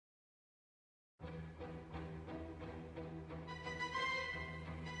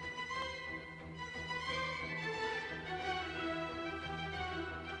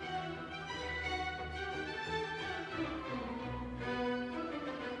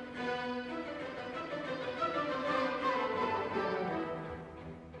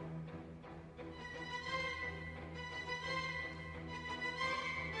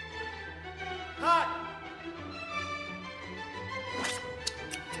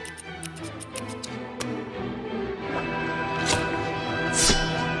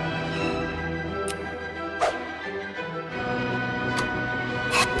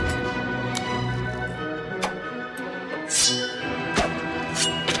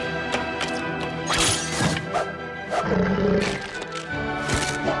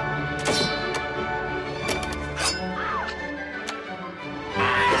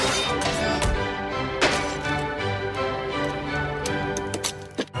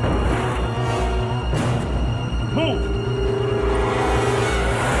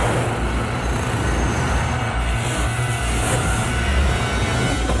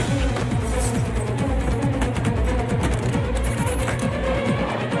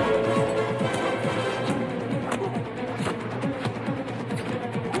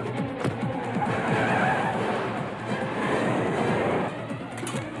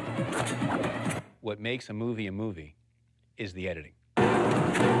makes a movie is the editing. I've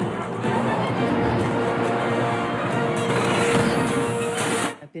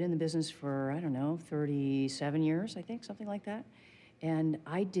been in the business for, I don't know, 37 years, I think, something like that. And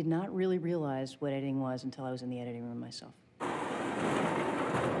I did not really realize what editing was until I was in the editing room myself.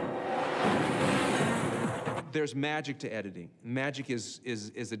 There's magic to editing. Magic is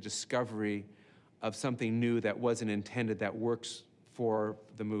a discovery of something new that wasn't intended, that works for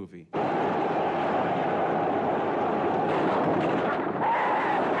the movie.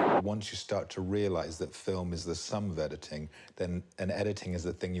 Once you start to realize that film is the sum of editing, then editing is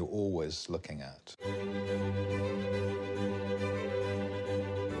the thing you're always looking at.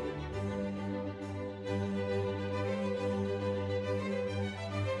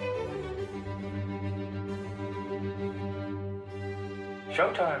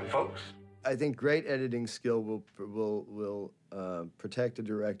 Showtime, folks. I think great editing skill will protect a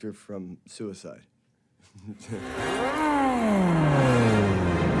director from suicide.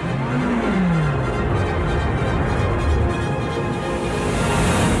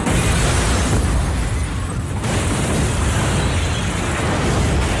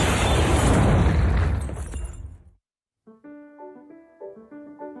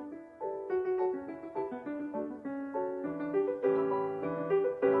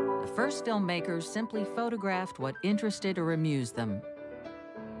 The first filmmakers simply photographed what interested or amused them.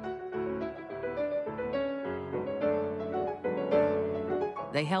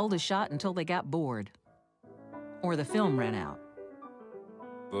 They held a shot until they got bored, or the film ran out.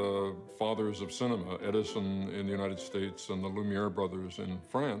 The fathers of cinema, Edison in the United States and the Lumiere brothers in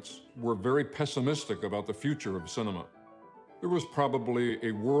France, were very pessimistic about the future of cinema. There was probably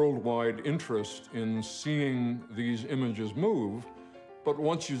a worldwide interest in seeing these images move, but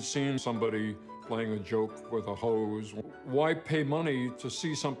once you'd seen somebody playing a joke with a hose, why pay money to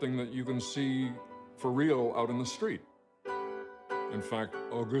see something that you can see for real out in the street? In fact,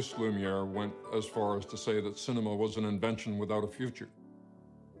 Auguste Lumiere went as far as to say that cinema was an invention without a future.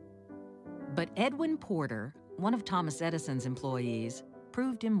 But Edwin Porter, one of Thomas Edison's employees,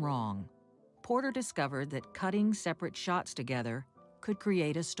 proved him wrong. Porter discovered that cutting separate shots together could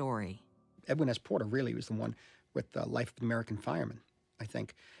create a story. Edwin S. Porter really was the one with the Life of an American Fireman, I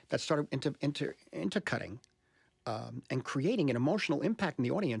think, that started intercutting and creating an emotional impact in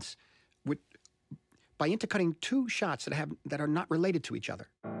the audience by intercutting two shots that are not related to each other.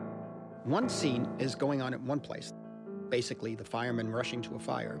 One scene is going on at one place, basically the firemen rushing to a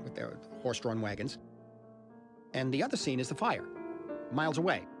fire with their horse-drawn wagons, and the other scene is the fire, miles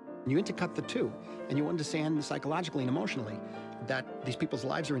away. You intercut the two, and you understand psychologically and emotionally that these people's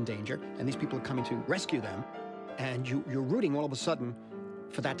lives are in danger, and these people are coming to rescue them, and you're rooting all of a sudden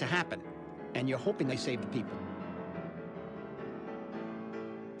for that to happen, and you're hoping they save the people.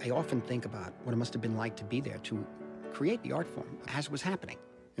 I often think about what it must have been like to be there to create the art form as it was happening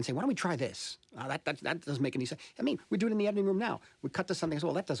and say, why don't we try this? That doesn't make any sense. I mean, we do it in the editing room now. We cut to something and say,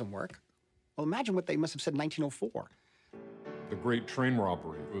 well, that doesn't work. Well, imagine what they must have said in 1904. The Great Train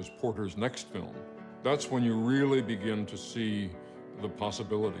Robbery was Porter's next film. That's when you really begin to see the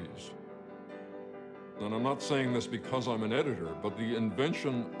possibilities. And I'm not saying this because I'm an editor, but the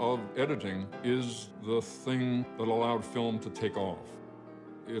invention of editing is the thing that allowed film to take off.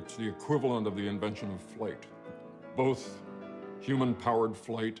 It's the equivalent of the invention of flight. Both human-powered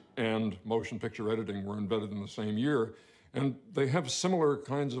flight and motion picture editing were invented in the same year, and they have similar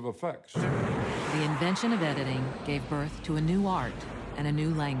kinds of effects. The invention of editing gave birth to a new art and a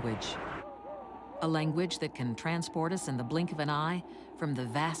new language. A language that can transport us in the blink of an eye from the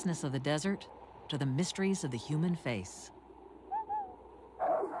vastness of the desert to the mysteries of the human face.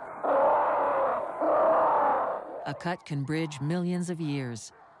 A cut can bridge millions of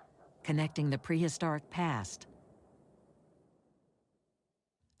years, connecting the prehistoric past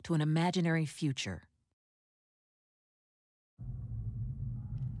to an imaginary future.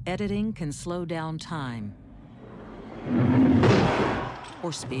 Editing can slow down time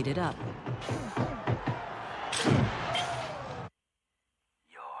or speed it up.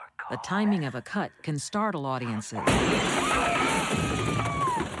 The timing of a cut can startle audiences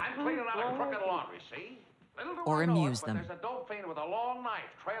or amuse them. There's a dope fiend with a long knife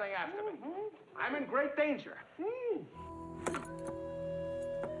trailing after me. I'm in great danger.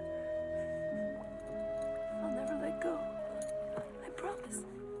 I'll never let go. I promise.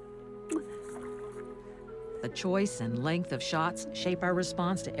 The choice and length of shots shape our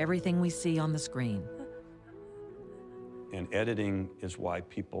response to everything we see on the screen. And editing is why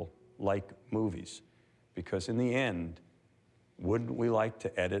people like movies, because in the end, wouldn't we like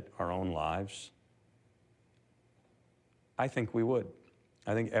to edit our own lives? I think we would.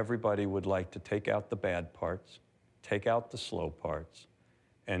 I think everybody would like to take out the bad parts, take out the slow parts,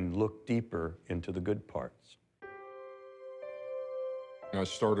 and look deeper into the good parts. I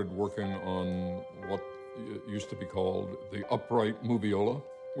started working on what used to be called the upright moviola,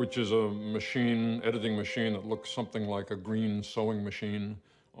 which is a machine, editing machine that looks something like a green sewing machine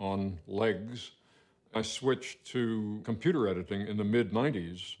on legs. I switched to computer editing in the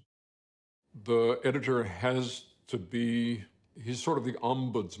mid-90s. The editor has to be, he's sort of the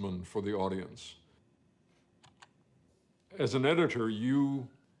ombudsman for the audience. As an editor, you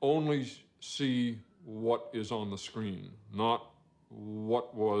only see what is on the screen, not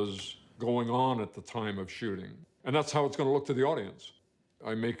what was going on at the time of shooting. And that's how it's going to look to the audience.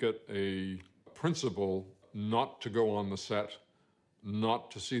 I make it a principle not to go on the set, not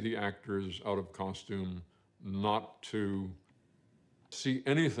to see the actors out of costume, not to see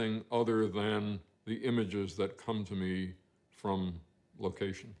anything other than the images that come to me from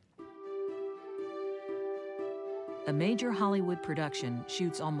location. A major Hollywood production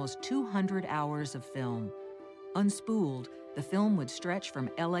shoots almost 200 hours of film. Unspooled, the film would stretch from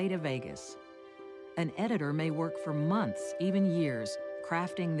LA to Vegas. An editor may work for months, even years,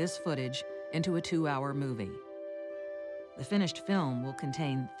 crafting this footage into a 2-hour movie. The finished film will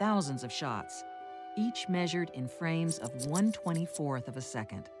contain thousands of shots, each measured in frames of 1/24th of a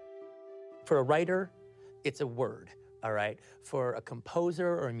second. For a writer, it's a word, all right? For a composer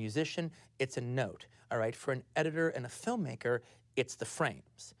or a musician, it's a note, all right? For an editor and a filmmaker, it's the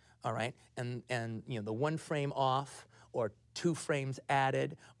frames, all right? And you know, the 1 frame off or 2 frames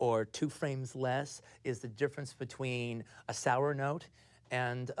added or 2 frames less is the difference between a sour note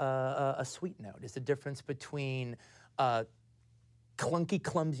and a sweet note. It's the difference between clunky,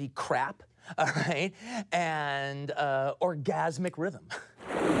 clumsy crap, all right, and orgasmic rhythm.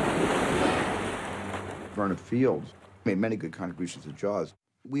 Verna Fields made many good contributions to Jaws.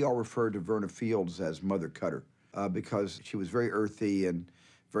 We all referred to Verna Fields as Mother Cutter because she was very earthy and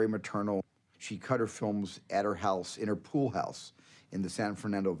very maternal. She cut her films at her house, in her pool house in the San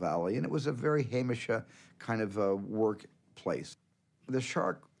Fernando Valley, and it was a very Hamish kind of workplace. The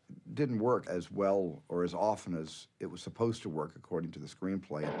shark didn't work as well or as often as it was supposed to work according to the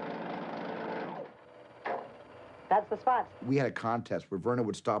screenplay. That's the spot. We had a contest where Verna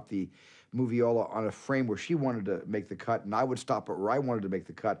would stop the moviola on a frame where she wanted to make the cut, and I would stop it where I wanted to make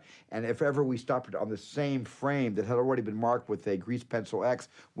the cut. And if ever we stopped it on the same frame that had already been marked with a grease pencil X,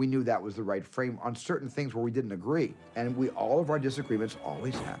 we knew that was the right frame on certain things where we didn't agree. And all of our disagreements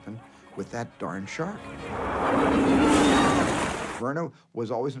always happened with that darn shark. Verna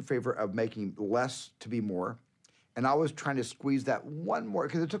was always in favor of making less to be more. And I was trying to squeeze that one more,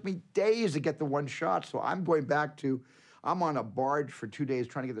 because it took me days to get the one shot. So I'm going back to, I'm on a barge for 2 days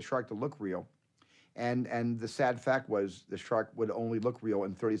trying to get the shark to look real. And the sad fact was the shark would only look real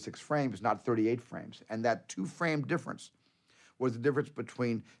in 36 frames, not 38 frames. And that 2-frame difference was the difference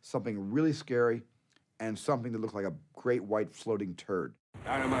between something really scary and something that looked like a great white floating turd.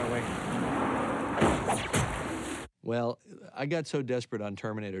 Out of my way. Well, I got so desperate on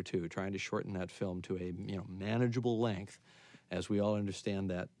Terminator 2, trying to shorten that film to a manageable length, as we all understand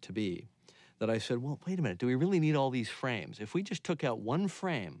that to be, that I said, well, wait a minute, do we really need all these frames? If we just took out 1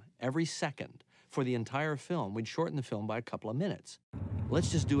 frame every second for the entire film, we'd shorten the film by a couple of minutes. Let's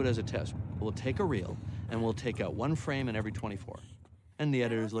just do it as a test. We'll take a reel, and we'll take out 1 frame in every 24. And the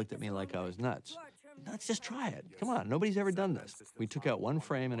editors looked at me like I was nuts. Let's just try it. Come on, nobody's ever done this. We took out 1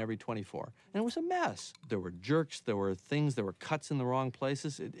 frame in every 24, and it was a mess. There were jerks, there were things, there were cuts in the wrong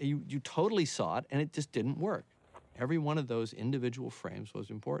places. You totally saw it, and it just didn't work. Every one of those individual frames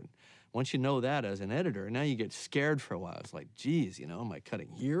was important. Once you know that as an editor, now you get scared for a while. It's like, geez, am I cutting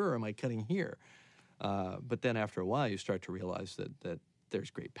here or am I cutting here? But then after a while, you start to realize that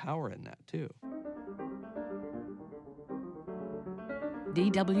there's great power in that, too.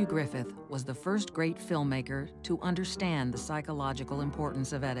 D.W. Griffith was the first great filmmaker to understand the psychological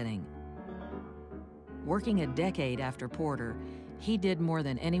importance of editing. Working a decade after Porter, he did more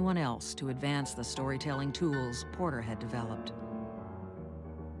than anyone else to advance the storytelling tools Porter had developed.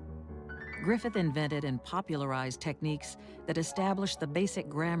 Griffith invented and popularized techniques that established the basic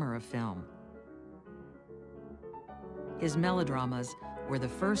grammar of film. His melodramas were the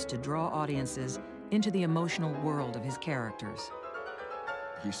first to draw audiences into the emotional world of his characters.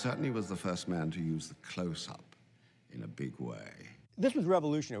 He certainly was the first man to use the close-up in a big way. This was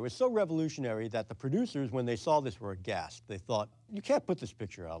revolutionary. It was so revolutionary that the producers, when they saw this, were aghast. They thought, you can't put this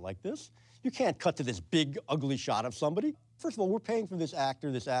picture out like this. You can't cut to this big, ugly shot of somebody. First of all, we're paying for this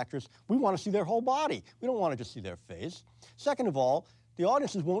actor, this actress. We want to see their whole body. We don't want to just see their face. Second of all, the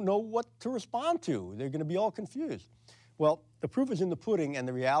audiences won't know what to respond to. They're going to be all confused. Well, the proof is in the pudding, and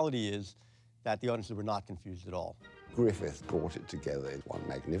the reality is that the audiences were not confused at all. Griffith brought it together in one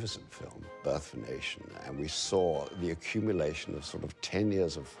magnificent film, Birth of a Nation, and we saw the accumulation of sort of 10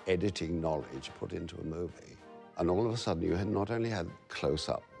 years of editing knowledge put into a movie. And all of a sudden, you had not only had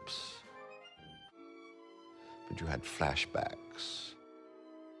close-ups, but you had flashbacks,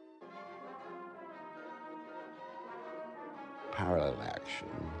 parallel action,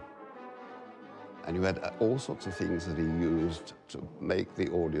 and you had all sorts of things that he used to make the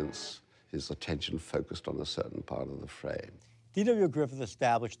audience, his attention focused on a certain part of the frame. D.W. Griffith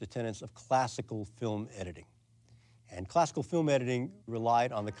established the tenets of classical film editing. And classical film editing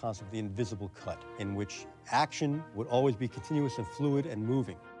relied on the concept of the invisible cut, in which action would always be continuous and fluid and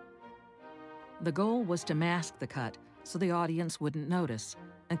moving. The goal was to mask the cut so the audience wouldn't notice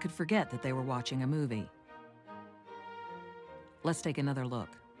and could forget that they were watching a movie. Let's take another look.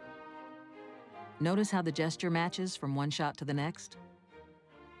 Notice how the gesture matches from one shot to the next?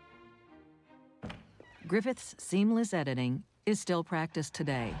 Griffith's seamless editing is still practiced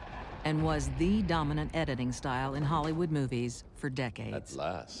today and was the dominant editing style in Hollywood movies for decades. At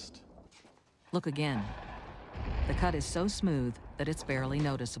last. Look again. The cut is so smooth that it's barely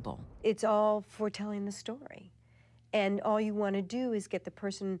noticeable. It's all foretelling the story. And all you want to do is get the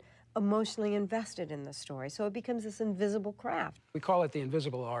person emotionally invested in the story. So it becomes this invisible craft. We call it the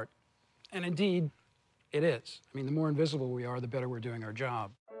invisible art. And indeed, it is. I mean, the more invisible we are, the better we're doing our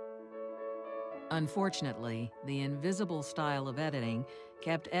job. Unfortunately, the invisible style of editing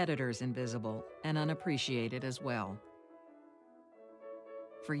kept editors invisible and unappreciated as well.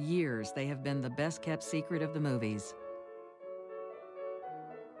 For years, they have been the best-kept secret of the movies.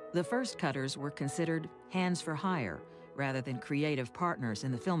 The first cutters were considered hands for hire rather than creative partners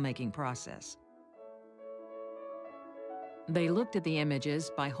in the filmmaking process. They looked at the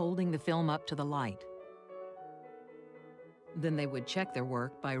images by holding the film up to the light. Then they would check their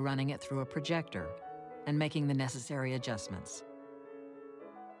work by running it through a projector and making the necessary adjustments.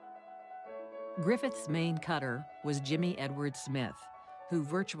 Griffith's main cutter was Jimmy Edward Smith, who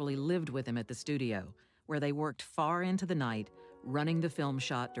virtually lived with him at the studio, where they worked far into the night, running the film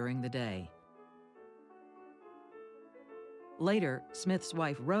shot during the day. Later, Smith's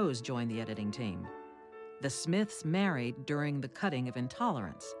wife Rose joined the editing team. The Smiths married during the cutting of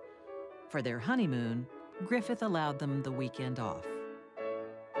Intolerance. For their honeymoon, Griffith allowed them the weekend off.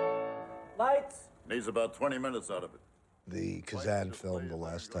 Lights! Needs about 20 minutes out of it. The Kazan film, The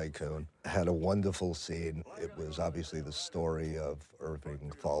Last Tycoon, had a wonderful scene. It was obviously the story of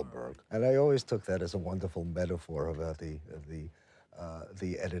Irving Thalberg. And I always took that as a wonderful metaphor about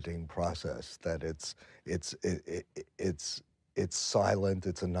the editing process, that it's silent,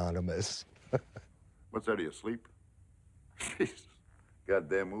 it's anonymous. What's that, are you asleep? Jesus.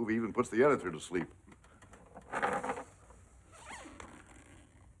 Goddamn movie even puts the editor to sleep.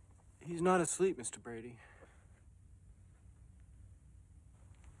 He's not asleep, Mr. Brady.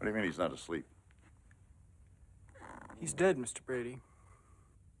 What do you mean he's not asleep? He's dead, Mr. Brady.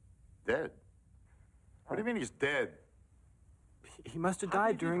 Dead? What do you mean he's dead? He must have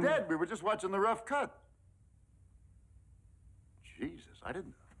died during... He's dead. We were just watching the rough cut. Jesus, I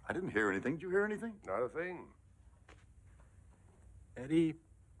didn't hear anything. Did you hear anything? Not a thing. Eddie,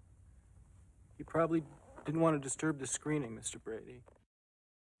 he probably didn't want to disturb the screening, Mr. Brady.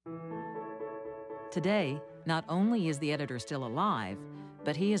 Today, not only is the editor still alive,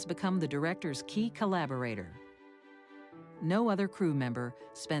 but he has become the director's key collaborator. No other crew member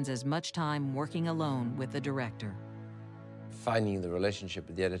spends as much time working alone with the director. Finding the relationship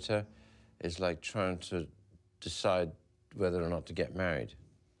with the editor is like trying to decide whether or not to get married.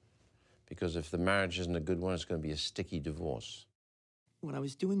 Because if the marriage isn't a good one, it's going to be a sticky divorce. When I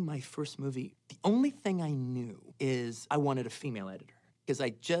was doing my first movie, the only thing I knew is I wanted a female editor, because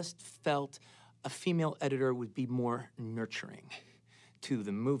I just felt a female editor would be more nurturing to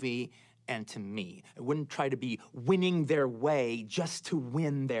the movie and to me. I wouldn't try to be winning their way just to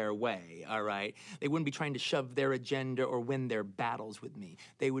win their way, all right? They wouldn't be trying to shove their agenda or win their battles with me.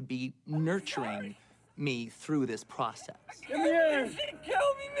 They would be nurturing me through this process. In the air! He's gonna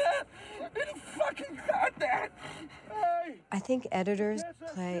kill me, man! He fucking got that! Hey! I think editors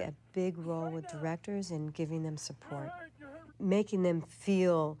play a big role with directors in giving them support, making them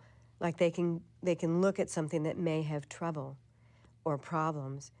feel like they can look at something that may have trouble or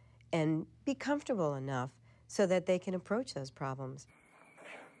problems and be comfortable enough so that they can approach those problems.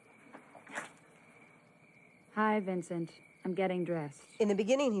 Hi, Vincent. I'm getting dressed. In the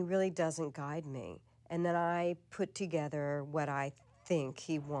beginning, he really doesn't guide me. And then I put together what I think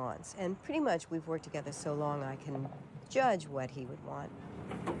he wants. And pretty much we've worked together so long I can judge what he would want.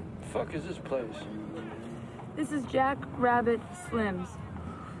 The fuck is this place? This is Jack Rabbit Slims.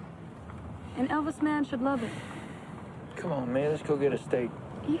 An Elvis man should love it. Come on, man, let's go get a steak.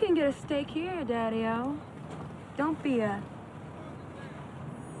 You can get a steak here, Daddy-O. Don't be a...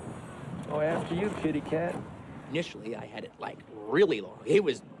 Oh, after you, kitty cat. Initially, I had it like really long. It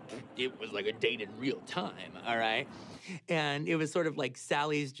was like a date in real time, all right? And it was sort of like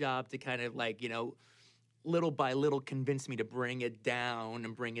Sally's job to kind of like, you know, little by little convince me to bring it down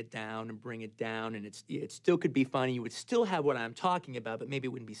and bring it down and bring it down. And it still could be funny. You would still have what I'm talking about, but maybe it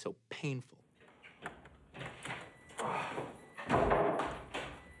wouldn't be so painful.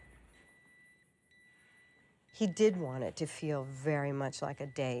 He did want it to feel very much like a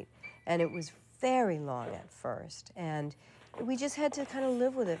date, and it was very long at first, and we just had to kind of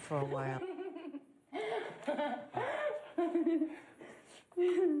live with it for a while.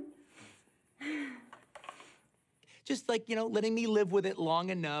 Just like, you know, letting me live with it long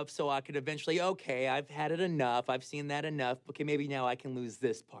enough so I could eventually, okay, I've had it enough, I've seen that enough, okay, maybe now I can lose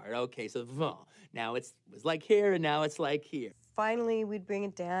this part. Okay, so now it was like here, and now it's like here. Finally, we'd bring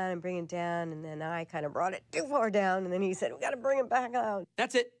it down, and then I kind of brought it too far down, and then he said, we gotta bring it back out.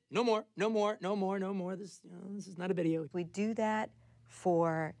 That's it. No more, no more, no more, no more. This is not a video. We do that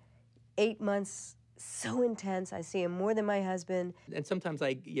for 8 months, so intense. I see him more than my husband. And sometimes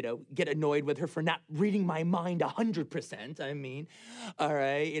I, you know, get annoyed with her for not reading my mind 100%. I mean, all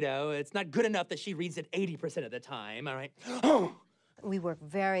right, you know, it's not good enough that she reads it 80% of the time, all right? We work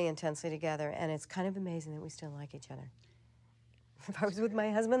very intensely together, and it's kind of amazing that we still like each other. If I was with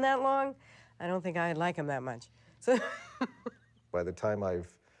my husband that long, I don't think I'd like him that much. So by the time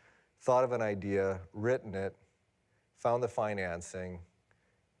I've thought of an idea, written it, found the financing,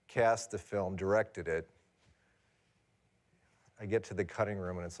 cast the film, directed it, I get to the cutting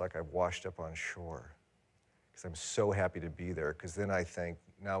room and it's like I've washed up on shore. Because I'm so happy to be there, because then I think,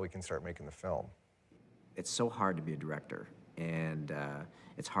 now we can start making the film. It's so hard to be a director, and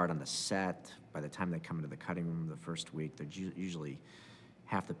it's hard on the set. By the time they come into the cutting room the first week, they're usually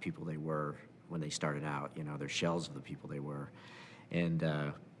half the people they were when they started out. You know, they're shells of the people they were. And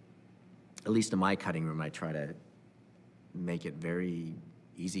at least in my cutting room, I try to make it very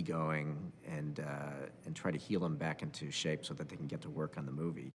easygoing and try to heal them back into shape so that they can get to work on the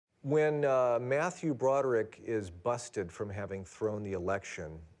movie. When Matthew Broderick is busted from having thrown the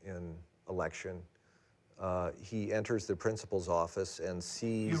election in election, he enters the principal's office and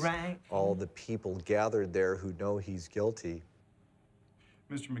sees all the people gathered there who know he's guilty.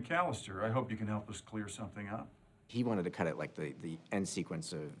 Mr. McAllister, I hope you can help us clear something up. He wanted to cut it like the end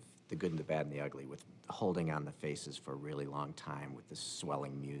sequence of The Good and the Bad and the Ugly, with holding on the faces for a really long time with this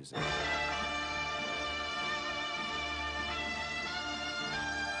swelling music.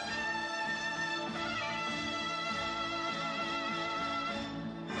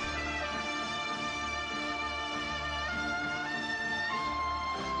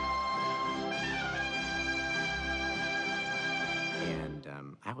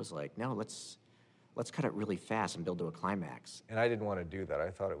 I was like, no, let's cut it really fast and build to a climax. And I didn't want to do that.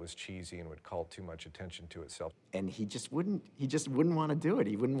 I thought it was cheesy and would call too much attention to itself. And he just wouldn't want to do it.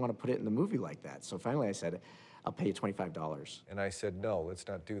 He wouldn't want to put it in the movie like that. So finally I said, I'll pay you $25. And I said, no, let's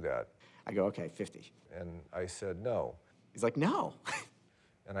not do that. I go, okay, 50. And I said, no. He's like, no.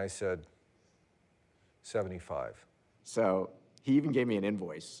 And I said, 75. So he even gave me an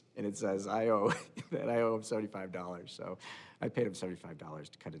invoice, and it says I owe him $75. So I paid him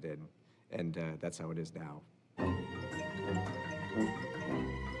 $75 to cut it in, and that's how it is now.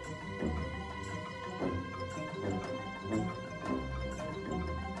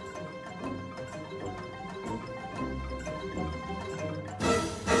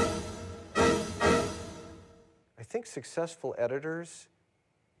 I think successful editors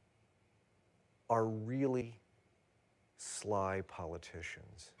are really sly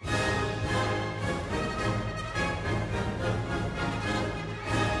politicians.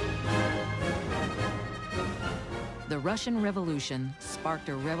 The Russian Revolution sparked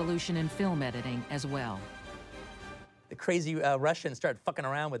a revolution in film editing as well. The crazy Russians started fucking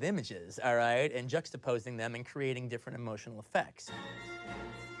around with images, all right, and juxtaposing them and creating different emotional effects.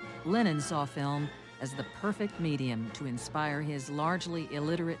 Lenin saw film as the perfect medium to inspire his largely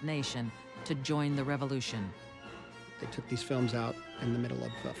illiterate nation to join the revolution. They took these films out in the middle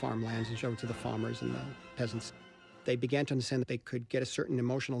of farmlands and showed it to the farmers and the peasants. They began to understand that they could get a certain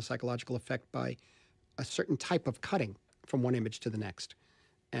emotional, psychological effect by a certain type of cutting from one image to the next.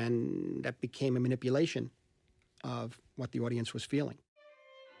 And that became a manipulation of what the audience was feeling.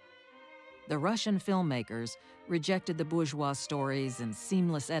 The Russian filmmakers rejected the bourgeois stories and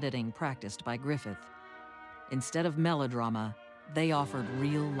seamless editing practiced by Griffith. Instead of melodrama, they offered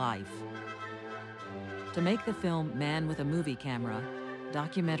real life. To make the film Man with a Movie Camera,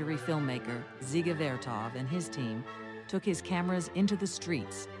 documentary filmmaker Dziga Vertov and his team took his cameras into the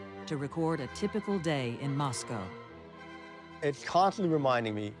streets to record a typical day in Moscow. It's constantly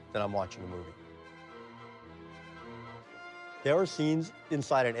reminding me that I'm watching a movie. There are scenes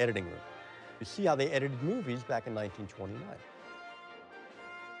inside an editing room. You see how they edited movies back in 1929.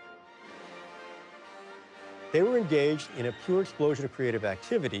 They were engaged in a pure explosion of creative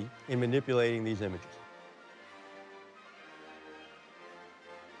activity in manipulating these images.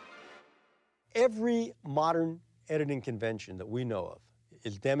 Every modern editing convention that we know of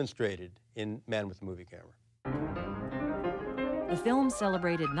is demonstrated in Man with a Movie Camera. The film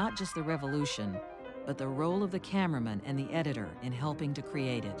celebrated not just the revolution, but the role of the cameraman and the editor in helping to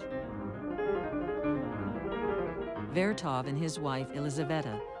create it. Vertov and his wife,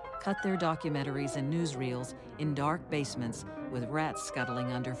 Elizaveta, cut their documentaries and newsreels in dark basements with rats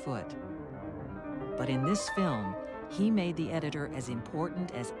scuttling underfoot. But in this film, he made the editor as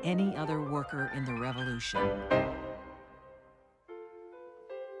important as any other worker in the revolution.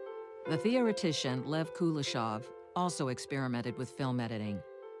 The theoretician Lev Kuleshov also experimented with film editing.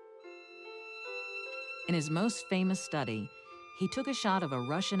 In his most famous study, he took a shot of a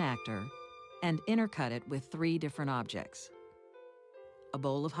Russian actor and intercut it with 3 different objects: a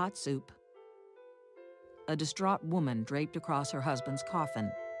bowl of hot soup, a distraught woman draped across her husband's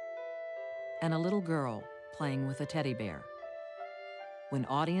coffin, and a little girl playing with a teddy bear. When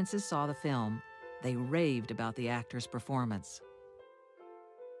audiences saw the film, they raved about the actor's performance.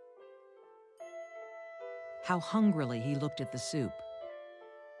 How hungrily he looked at the soup.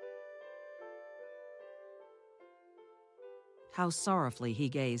 How sorrowfully he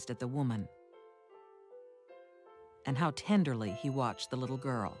gazed at the woman. And how tenderly he watched the little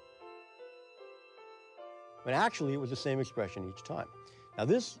girl. But actually, it was the same expression each time. Now,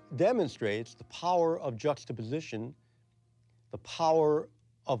 this demonstrates the power of juxtaposition, the power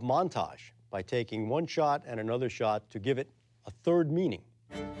of montage, by taking one shot and another shot to give it a third meaning.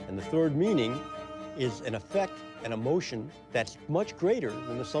 And the third meaning is an effect, an emotion that's much greater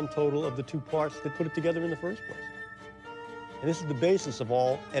than the sum total of the 2 parts that put it together in the first place. And this is the basis of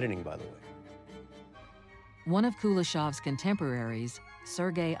all editing, by the way. One of Kuleshov's contemporaries,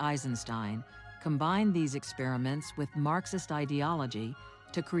 Sergei Eisenstein, combined these experiments with Marxist ideology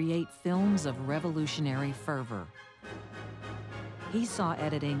to create films of revolutionary fervor. He saw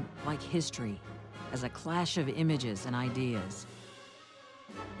editing like history, as a clash of images and ideas.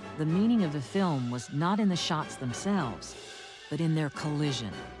 The meaning of the film was not in the shots themselves, but in their collision.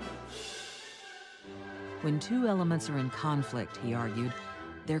 When 2 elements are in conflict, he argued,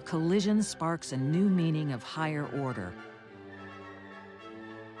 their collision sparks a new meaning of higher order.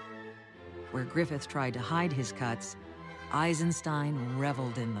 Where Griffith tried to hide his cuts, Eisenstein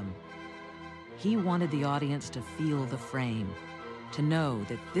reveled in them. He wanted the audience to feel the frame, to know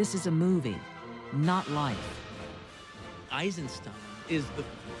that this is a movie, not life. Eisenstein is the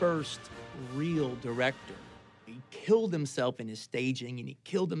first real director. He killed himself in his staging, and he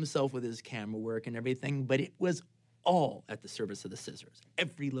killed himself with his camera work and everything, but it was all at the service of the scissors,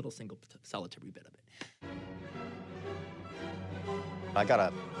 every little single solitary bit of it. I got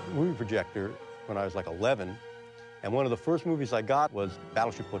a movie projector when I was like 11, and one of the first movies I got was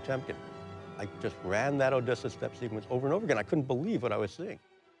Battleship Potemkin. I just ran that Odessa step sequence over and over again. I couldn't believe what I was seeing.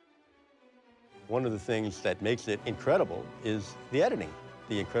 One of the things that makes it incredible is the editing,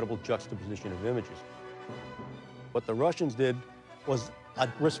 the incredible juxtaposition of images. What the Russians did was a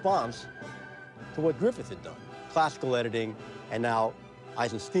response to what Griffith had done. Classical editing, and now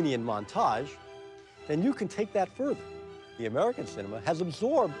Eisensteinian montage, then you can take that further. The American cinema has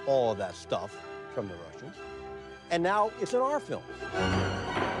absorbed all of that stuff from the Russians, and now it's in our films.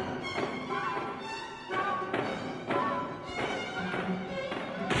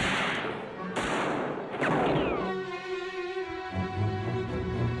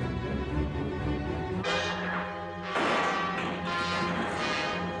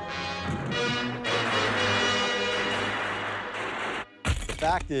 The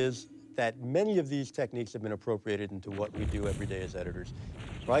fact is that many of these techniques have been appropriated into what we do every day as editors,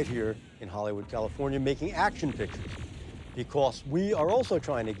 right here in Hollywood, California, making action pictures. Because we are also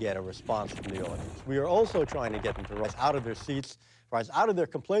trying to get a response from the audience. We are also trying to get them to rise out of their seats, rise out of their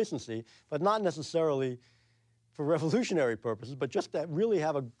complacency, but not necessarily for revolutionary purposes, but just to really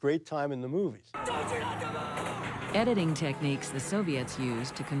have a great time in the movies. Editing techniques the Soviets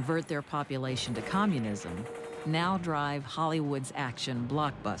used to convert their population to communism now drive Hollywood's action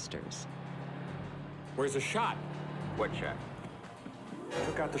blockbusters. Where's the shot? What shot?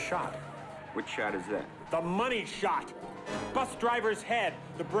 Took out the shot. Which shot is that? The money shot. Bus driver's head,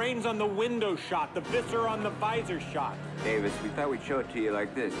 the brains on the window shot, the viscera on the visor shot. Davis, we thought we'd show it to you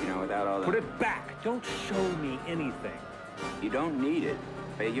like this, you know, without all the... Put it back. Don't show me anything. You don't need it.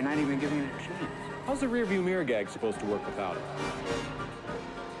 But you're not even giving it a chance. How's the rearview mirror gag supposed to work without it?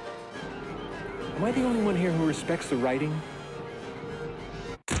 Am I the only one here who respects the writing?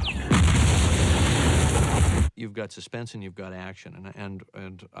 You've got suspense and you've got action,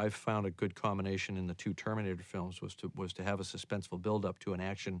 and I've found a good combination in the two Terminator films was to have a suspenseful build-up to an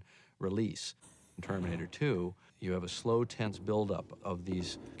action release. In Terminator 2, you have a slow, tense build-up of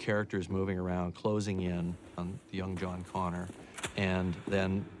these characters moving around, closing in on the young John Connor, and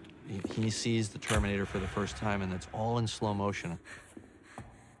then he sees the Terminator for the first time, and it's all in slow motion.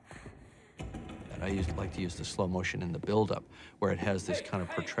 I like to use the slow motion in the build-up, where it has this kind of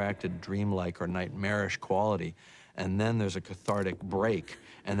protracted, dreamlike or nightmarish quality, and then there's a cathartic break,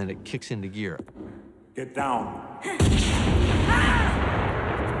 and then it kicks into gear. Get down.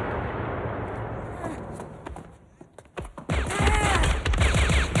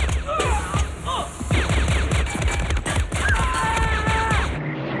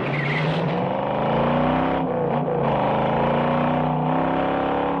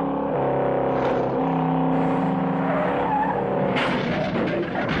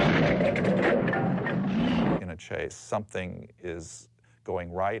 Chase, something is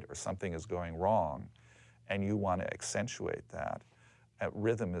going right or something is going wrong, and you want to accentuate that.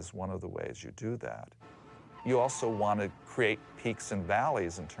 Rhythm is one of the ways you do that. You also want to create peaks and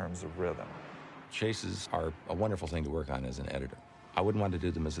valleys in terms of rhythm. Chases are a wonderful thing to work on as an editor. I wouldn't want to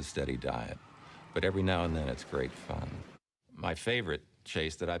do them as a steady diet, but every now and then it's great fun. My favorite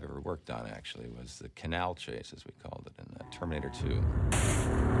chase that I've ever worked on, actually, was the canal chase, as we called it, in Terminator 2.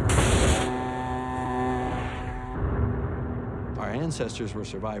 Our ancestors were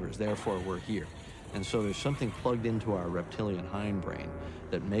survivors, therefore we're here. And so there's something plugged into our reptilian hindbrain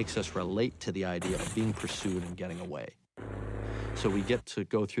that makes us relate to the idea of being pursued and getting away. So we get to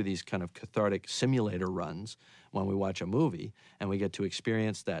go through these kind of cathartic simulator runs when we watch a movie, and we get to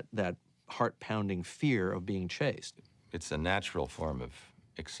experience that heart-pounding fear of being chased. It's a natural form of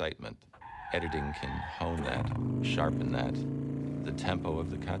excitement. Editing can hone that, sharpen that. The tempo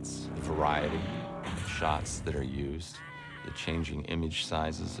of the cuts, the variety of shots that are used, the changing image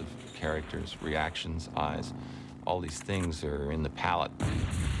sizes of characters, reactions, eyes, all these things are in the palette.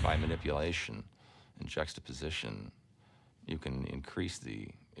 By manipulation and juxtaposition, you can increase the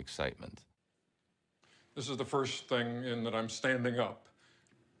excitement. This is the first thing in that I'm standing up,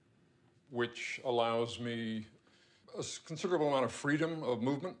 which allows me a considerable amount of freedom of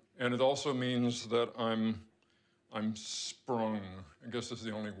movement, and it also means that I'm sprung, I guess is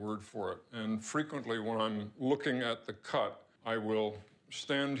the only word for it. And frequently when I'm looking at the cut, I will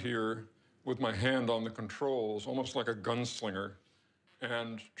stand here with my hand on the controls, almost like a gunslinger,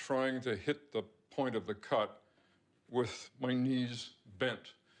 and trying to hit the point of the cut with my knees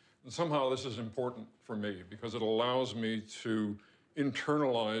bent. And somehow this is important for me because it allows me to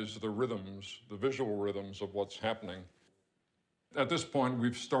internalize the rhythms, the visual rhythms of what's happening. At this point,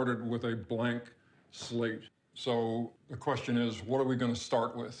 we've started with a blank slate. So the question is, what are we going to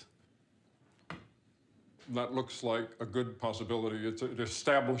start with? That looks like a good possibility. It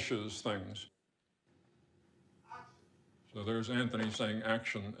establishes things. So there's Anthony saying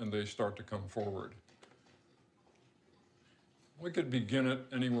action, and they start to come forward. We could begin it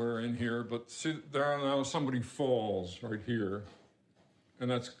anywhere in here, but see, there now somebody falls right here,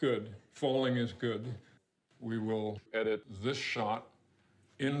 and that's good. Falling is good. We will edit this shot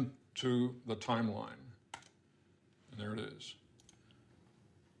into the timeline. And there it is.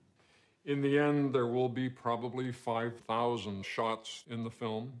 In the end, there will be probably 5,000 shots in the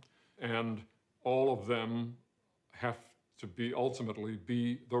film, and all of them have to be ultimately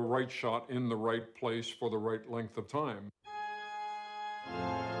be the right shot in the right place for the right length of time.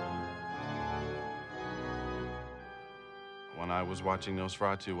 When I was watching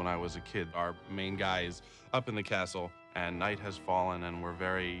Nosferatu when I was a kid, our main guy is up in the castle and night has fallen and we're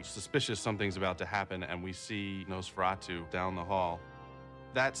very suspicious something's about to happen, and we see Nosferatu down the hall.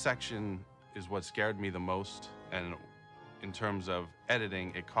 That section is what scared me the most, and in terms of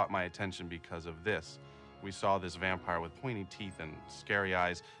editing, it caught my attention because of this. We saw this vampire with pointy teeth and scary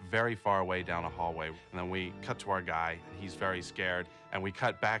eyes very far away down a hallway. And then we cut to our guy, and he's very scared. And we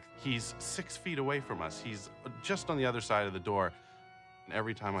cut back, he's 6 feet away from us. He's just on the other side of the door. And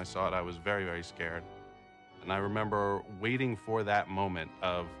every time I saw it, I was very, very scared. And I remember waiting for that moment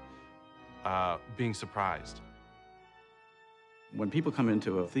of being surprised. When people come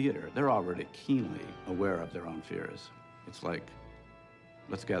into a theater, they're already keenly aware of their own fears. It's like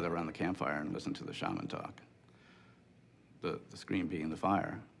let's gather around the campfire and listen to the shaman talk. The screen being the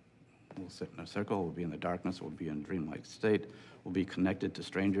fire. We'll sit in a circle, we'll be in the darkness, we'll be in a dreamlike state, we'll be connected to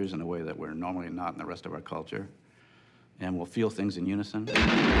strangers in a way that we're normally not in the rest of our culture, and we'll feel things in unison.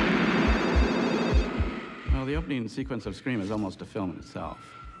 Well, the opening sequence of Scream is almost a film in itself.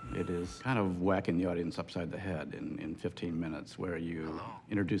 It is kind of whacking the audience upside the head in 15 minutes, where you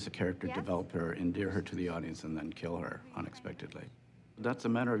introduce a character, develop her, endear her to the audience, and then kill her unexpectedly. That's a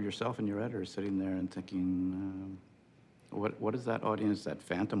matter of yourself and your editor sitting there and thinking, what is that audience, that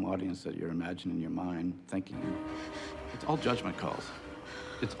phantom audience that you're imagining in your mind thinking? It's all judgment calls.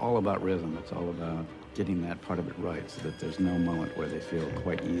 It's all about rhythm. It's all about getting that part of it right so that there's no moment where they feel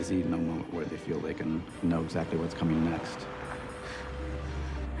quite easy, no moment where they feel they can know exactly what's coming next.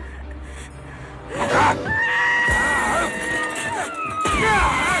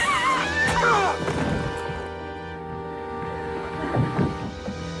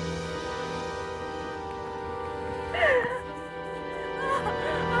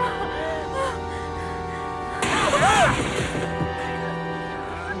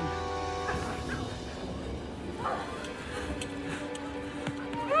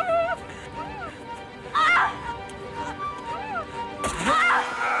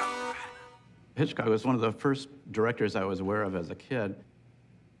 Hitchcock was one of the first directors I was aware of as a kid.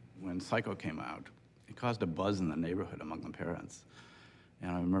 When Psycho came out, it caused a buzz in the neighborhood among the parents. And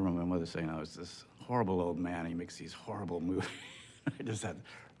I remember my mother saying, oh, it's this horrible old man, he makes these horrible movies. I just said,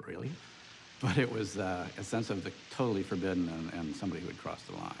 really? But it was a sense of the totally forbidden and somebody who had crossed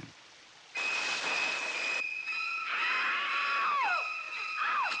the line.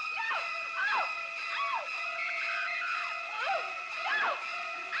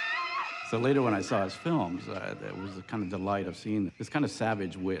 So later when I saw his films, it was a kind of delight of seeing this kind of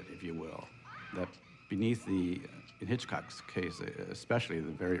savage wit, if you will, that beneath the, in Hitchcock's case, especially the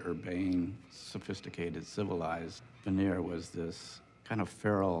very urbane, sophisticated, civilized veneer was this kind of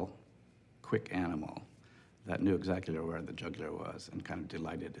feral, quick animal that knew exactly where the jugular was and kind of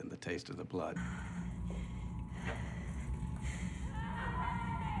delighted in the taste of the blood.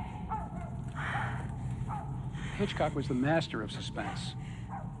 Hitchcock was the master of suspense.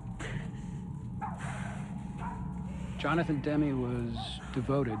 Jonathan Demme was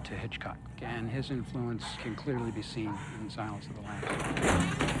devoted to Hitchcock, and his influence can clearly be seen in Silence of the Lambs.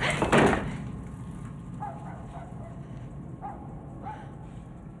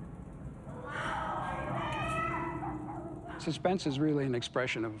 Suspense is really an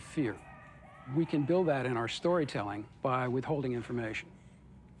expression of fear. We can build that in our storytelling by withholding information.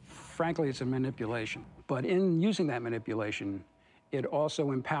 Frankly, it's a manipulation, but in using that manipulation, it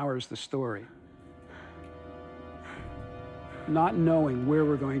also empowers the story. Not knowing where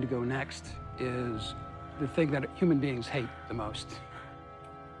we're going to go next is the thing that human beings hate the most.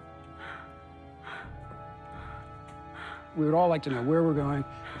 We would all like to know where we're going,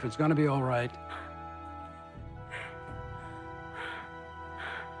 if it's going to be all right.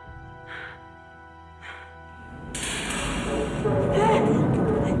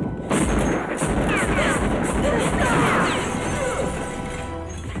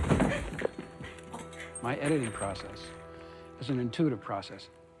 My editing process is an intuitive process.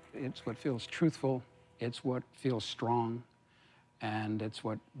 It's what feels truthful, it's what feels strong, and it's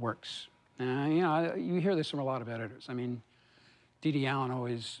what works. Now, you hear this from a lot of editors. I mean, Dee Dee Allen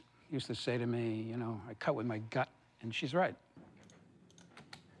always used to say to me, I cut with my gut, and she's right.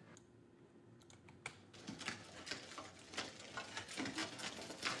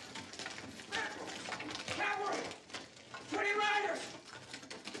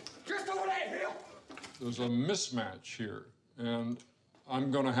 There's a mismatch here, and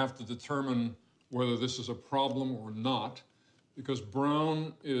I'm going to have to determine whether this is a problem or not, because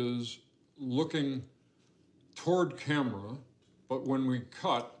Brown is looking toward camera, but when we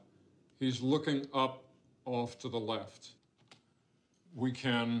cut, he's looking up off to the left. We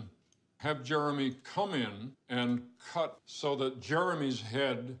can have Jeremy come in and cut so that Jeremy's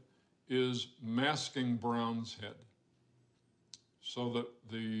head is masking Brown's head, so that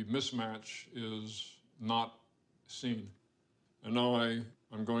the mismatch is not seen. And now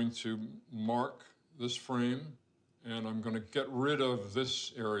I'm going to mark this frame, and I'm going to get rid of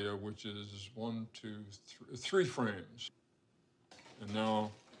this area, which is 1, 2, 3 frames. And now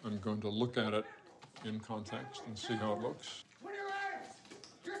I'm going to look at it in context and see how it looks.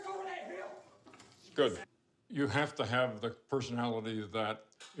 Good. You have to have the personality that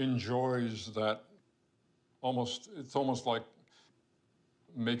enjoys that it's almost like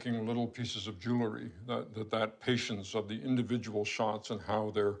making little pieces of jewelry, that patience of the individual shots and how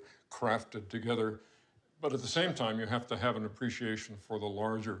they're crafted together But at the same time, you have to have an appreciation for the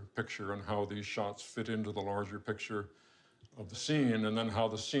larger picture and how these shots fit into the larger picture of the scene, and then how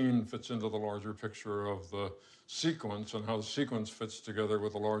the scene fits into the larger picture of the sequence, and how the sequence fits together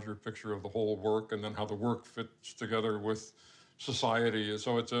with the larger picture of the whole work, and then how the work fits together with society.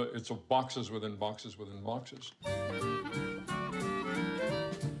 So it's a boxes within boxes within boxes.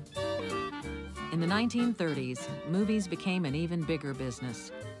 In the 1930s, movies became an even bigger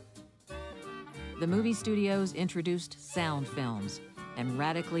business. The movie studios introduced sound films and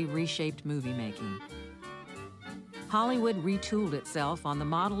radically reshaped movie making. Hollywood retooled itself on the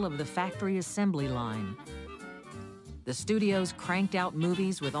model of the factory assembly line. The studios cranked out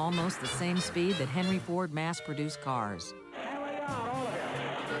movies with almost the same speed that Henry Ford mass-produced cars.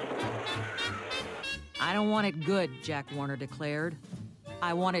 I don't want it good, Jack Warner declared.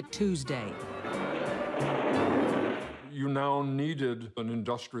 I want it Tuesday. You now needed an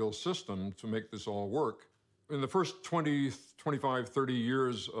industrial system to make this all work. In the first 20, 25, 30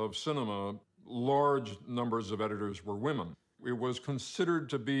 years of cinema, large numbers of editors were women. It was considered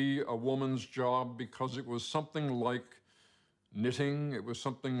to be a woman's job because it was something like knitting, it was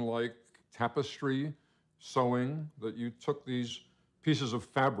something like tapestry, sewing, that you took these pieces of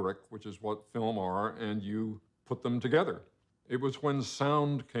fabric, which is what film are, and you put them together. It was when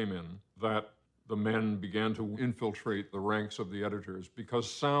sound came in that the men began to infiltrate the ranks of the editors, because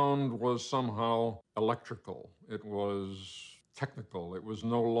sound was somehow electrical. It was technical. It was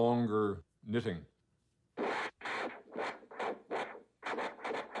no longer knitting.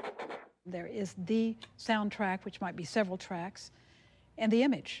 There is the soundtrack, which might be several tracks, and the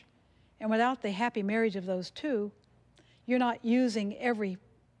image. And without the happy marriage of those two, you're not using every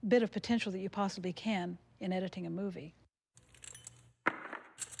bit of potential that you possibly can in editing a movie.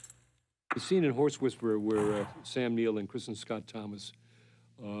 The scene in Horse Whisperer where Sam Neill and Kristen Scott Thomas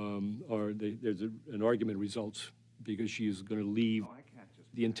there's an argument results because she is going to leave.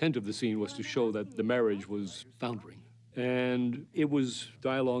 The intent of the scene was to show that the marriage was foundering. And it was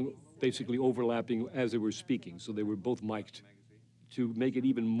dialogue basically overlapping as they were speaking, so they were both mic'd. To make it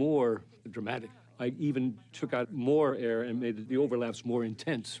even more dramatic, I even took out more air and made the overlaps more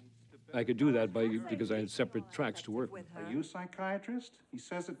intense. I could do that because I had separate tracks to work with. Are you a psychiatrist? He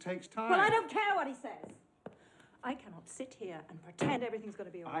says it takes time. Well, I don't care what he says. I cannot sit here and pretend everything's going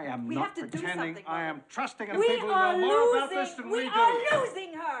to be all right. I am we not have to pretending. Do something. I am trusting in we people who are know more losing, about this than we do. We are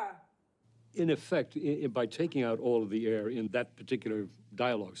losing her. In effect, by taking out all of the air in that particular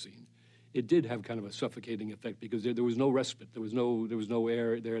dialogue scene, it did have kind of a suffocating effect because there was no respite. There was no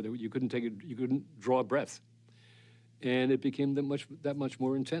air there. You couldn't take it. You couldn't draw a breath, and it became that much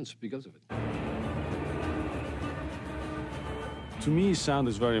more intense because of it. To me, sound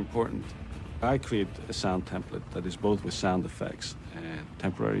is very important. I create a sound template that is both with sound effects and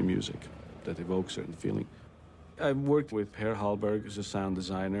temporary music that evokes certain feeling. I've worked with Per Hallberg as a sound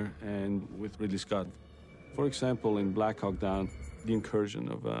designer and with Ridley Scott. For example, in Black Hawk Down, the incursion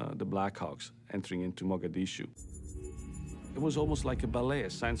of the Black Hawks entering into Mogadishu. It was almost like a ballet,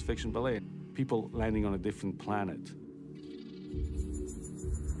 a science fiction ballet. People landing on a different planet.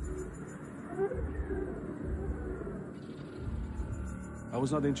 I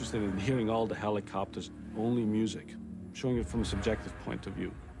was not interested in hearing all the helicopters, only music, showing it from a subjective point of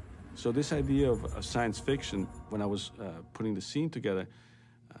view. So this idea of science fiction, when I was putting the scene together,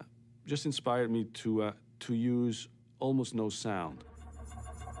 just inspired me to use almost no sound.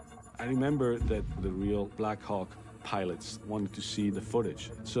 I remember that the real Black Hawk pilots wanted to see the footage.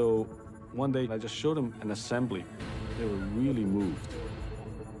 So one day I just showed them an assembly. They were really moved.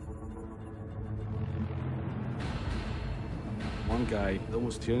 One guy,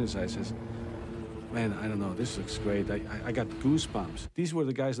 almost tear in his eyes, says, "Man, I don't know, this looks great. I got goosebumps." These were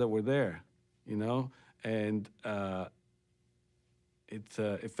the guys that were there, you know, and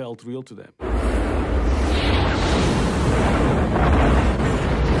it felt real to them.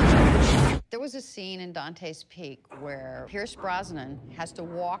 There was a scene in Dante's Peak where Pierce Brosnan has to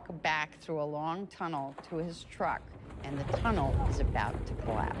walk back through a long tunnel to his truck, and the tunnel is about to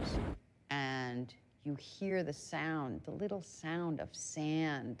collapse. And you hear the sound, the little sound of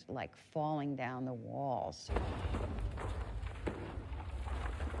sand, like falling down the walls.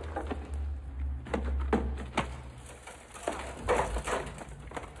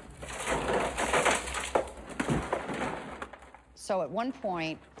 So at one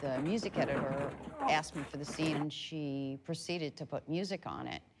point, the music editor asked me for the scene, and she proceeded to put music on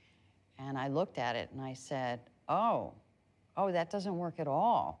it. And I looked at it, and I said, oh, that doesn't work at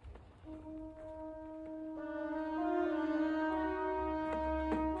all.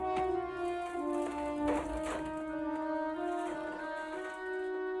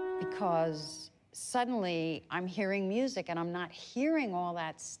 Because suddenly I'm hearing music and I'm not hearing all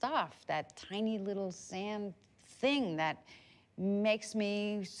that stuff, that tiny little sand thing that makes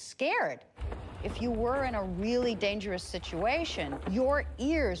me scared. If you were in a really dangerous situation, your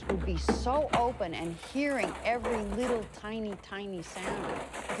ears would be so open and hearing every little tiny, tiny sound.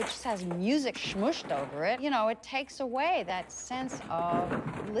 If it just has music smooshed over it, you know, it takes away that sense of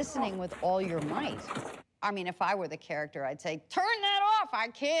listening with all your might. I mean, if I were the character, I'd say, turn that off, I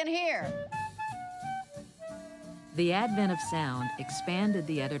can't hear. The advent of sound expanded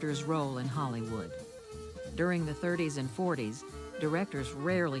the editor's role in Hollywood. During the 30s and 40s, directors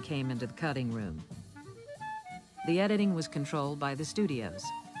rarely came into the cutting room. The editing was controlled by the studios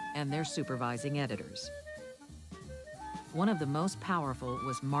and their supervising editors. One of the most powerful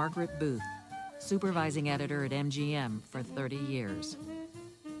was Margaret Booth, supervising editor at MGM for 30 years.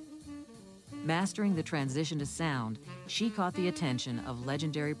 Mastering the transition to sound, she caught the attention of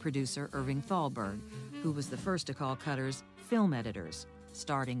legendary producer Irving Thalberg, who was the first to call cutters film editors,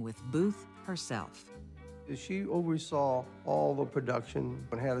 starting with Booth herself. She oversaw all the production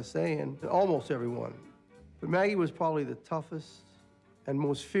and had a say in almost everyone. But Maggie was probably the toughest and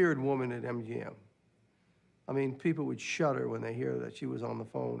most feared woman at MGM. I mean, people would shudder when they hear that she was on the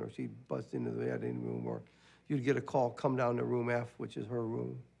phone or she'd bust into the editing room, or you'd get a call, come down to room F, which is her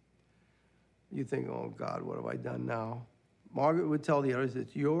room. You think, oh God, what have I done now? Margaret would tell the editors,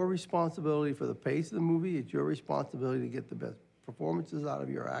 it's your responsibility for the pace of the movie, it's your responsibility to get the best performances out of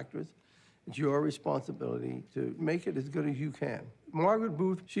your actors. It's your responsibility to make it as good as you can. Margaret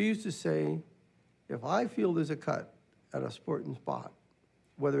Booth, she used to say, if I feel there's a cut at a sporting spot,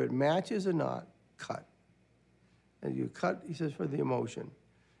 whether it matches or not, cut. And you cut, he says, for the emotion.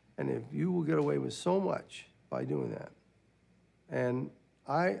 And if you will get away with so much by doing that. And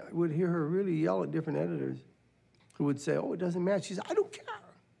I would hear her really yell at different editors who would say, oh, it doesn't match. She said, I don't care,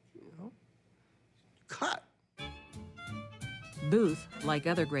 you know, cut. Booth, like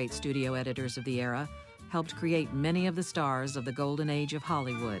other great studio editors of the era, helped create many of the stars of the golden age of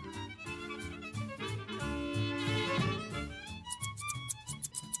Hollywood.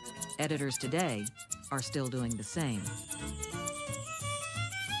 Editors today are still doing the same.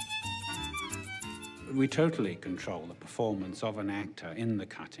 We totally control the performance of an actor in the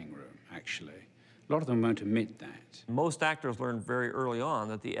cutting room, actually. A lot of them won't admit that. Most actors learn very early on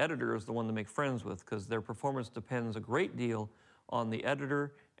that the editor is the one to make friends with, because their performance depends a great deal on the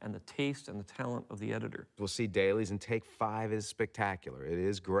editor and the taste and the talent of the editor. We'll see dailies, and take 5 is spectacular. It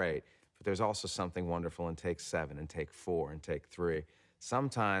is great, but there's also something wonderful in take 7 and take 4 and take 3.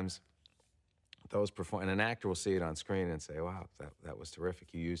 Sometimes those and an actor will see it on screen and say, wow, that was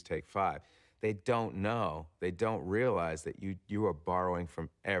terrific, you used take 5. They don't know, they don't realize that you are borrowing from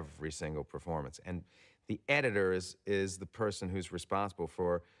every single performance. And the editor is the person who's responsible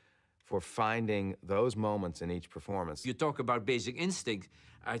for finding those moments in each performance. You talk about Basic Instinct.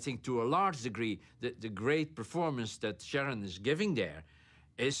 I think to a large degree, the great performance that Sharon is giving there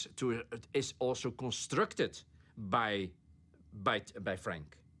is also constructed by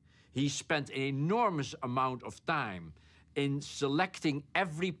Frank. He spent an enormous amount of time in selecting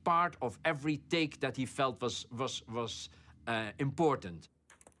every part of every take that he felt was important.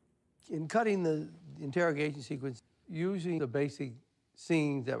 In cutting the interrogation sequence, using the basic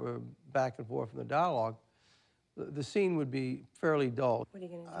scenes that were back and forth from the dialogue, the scene would be fairly dull. What are you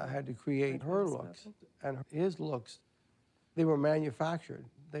gonna do? I had to create her looks, and his looks, they were manufactured.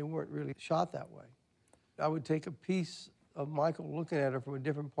 They weren't really shot that way. I would take a piece of Michael looking at her from a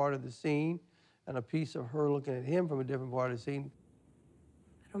different part of the scene, and a piece of her looking at him from a different part of the scene.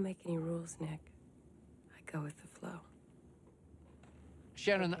 I don't make any rules, Nick. I go with the flow.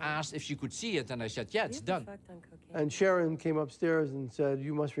 Sharon asked if she could see it, and I said, yeah, it's done. And Sharon came upstairs and said,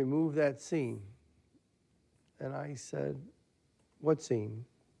 you must remove that scene. And I said, what scene?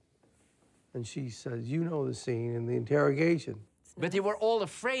 And she says, you know the scene in the interrogation. But they were all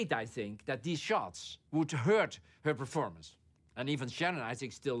afraid, I think, that these shots would hurt her performance. And even Sharon, I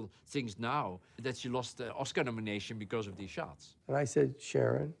think, still thinks now that she lost the Oscar nomination because of these shots. And I said,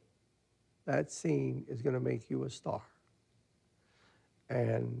 Sharon, that scene is going to make you a star.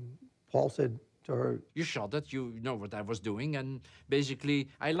 And Paul said to her, you shot it, you know what I was doing, and basically,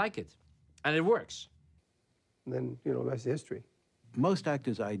 I like it. And it works. And then, you know, that's history. Most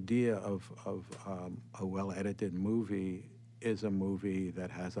actors' idea of a well-edited movie is a movie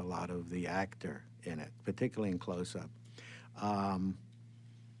that has a lot of the actor in it, particularly in close-up.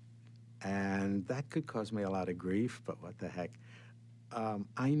 And that could cause me a lot of grief, but what the heck.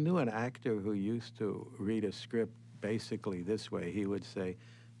 I knew an actor who used to read a script basically this way. He would say,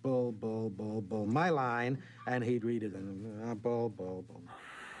 bull, bull, bull, bull, my line, and he'd read it, and bull, bull, bull.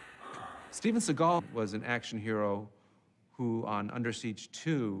 Steven Seagal was an action hero who, on Under Siege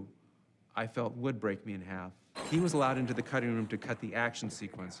 2, I felt would break me in half. He was allowed into the cutting room to cut the action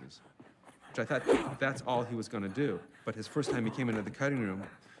sequences, which I thought that's all he was going to do. But his first time he came into the cutting room,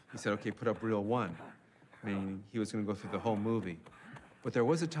 he said, okay, put up reel 1, meaning he was going to go through the whole movie. But there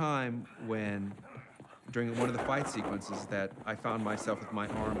was a time when, during one of the fight sequences, that I found myself with my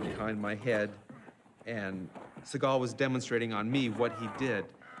arm behind my head, and Seagal was demonstrating on me what he did.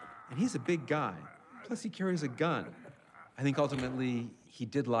 And he's a big guy, plus he carries a gun. I think ultimately he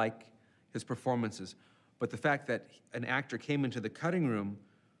did like his performances, but the fact that an actor came into the cutting room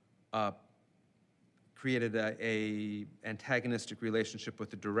created a antagonistic relationship with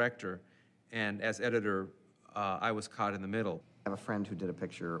the director, and as editor, I was caught in the middle. I have a friend who did a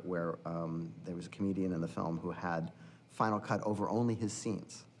picture where there was a comedian in the film who had Final Cut over only his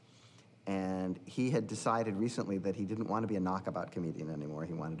scenes. And he had decided recently that he didn't want to be a knockabout comedian anymore.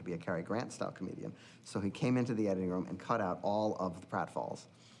 He wanted to be a Cary Grant-style comedian. So he came into the editing room and cut out all of the pratfalls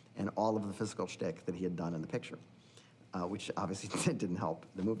and all of the physical shtick that he had done in the picture, which obviously didn't help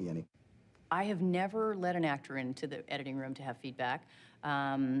the movie any. I have never let an actor into the editing room to have feedback.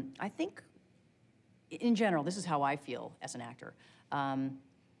 I think, in general, this is how I feel as an actor.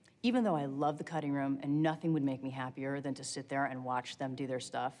 Even though I love the cutting room and nothing would make me happier than to sit there and watch them do their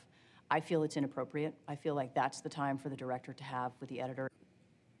stuff, I feel it's inappropriate. I feel like that's the time for the director to have with the editor.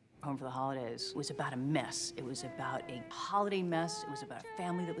 Home for the Holidays was about a mess. It was about a holiday mess. It was about a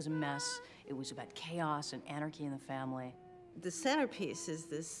family that was a mess. It was about chaos and anarchy in the family. The centerpiece is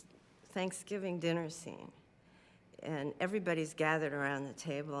this Thanksgiving dinner scene. And everybody's gathered around the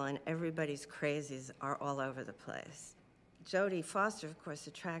table, and everybody's crazies are all over the place. Jodie Foster, of course,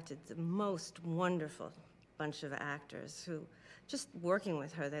 attracted the most wonderful bunch of actors who, just working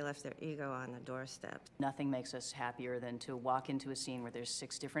with her, they left their ego on the doorstep. Nothing makes us happier than to walk into a scene where there's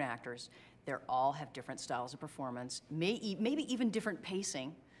 6 different actors. They all have different styles of performance, maybe even different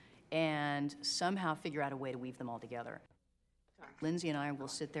pacing, and somehow figure out a way to weave them all together. Lindsay and I will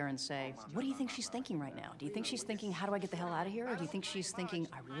sit there and say, what do you think she's thinking right now? Do you think she's thinking, how do I get the hell out of here? Or do you think she's thinking,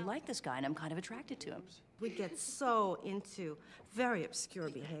 I really like this guy and I'm kind of attracted to him? We'd get so into very obscure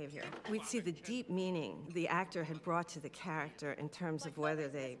behavior. We'd see the deep meaning the actor had brought to the character in terms of whether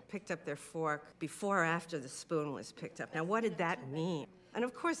they picked up their fork before or after the spoon was picked up. Now, what did that mean? And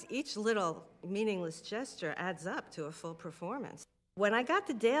of course, each little meaningless gesture adds up to a full performance. When I got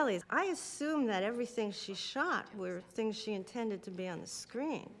the dailies, I assumed that everything she shot were things she intended to be on the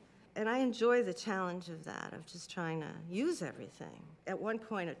screen. And I enjoy the challenge of that, of just trying to use everything. At one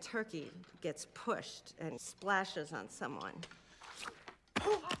point, a turkey gets pushed and splashes on someone.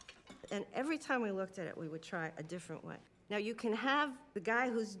 And every time we looked at it, we would try a different way. Now, you can have the guy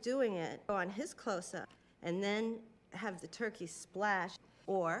who's doing it on his close-up and then have the turkey splash,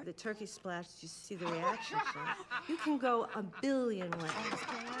 or the turkey splash, you see the reaction shot. You can go a billion ways.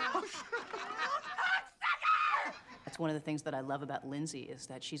 That's one of the things that I love about Lindsay, is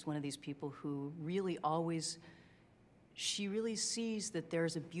that she's one of these people who really always, she really sees that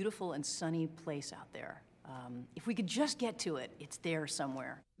there's a beautiful and sunny place out there. If we could just get to it, it's there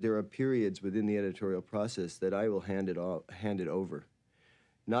somewhere. There are periods within the editorial process that I will hand it over,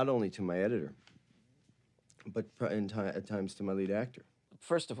 not only to my editor, but at times to my lead actor.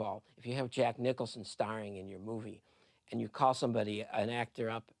 First of all, if you have Jack Nicholson starring in your movie, and you call somebody, an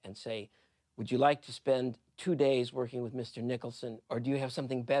actor, up and say, would you like to spend 2 days working with Mr. Nicholson, or do you have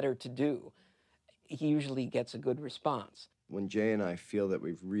something better to do? He usually gets a good response. When Jay and I feel that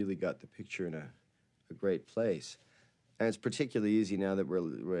we've really got the picture in a great place, and it's particularly easy now that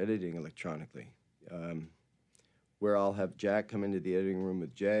we're editing electronically, where I'll have Jack come into the editing room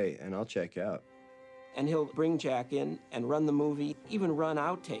with Jay, and I'll check out. And he'll bring Jack in and run the movie, even run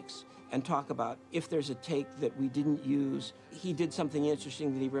outtakes, and talk about if there's a take that we didn't use, he did something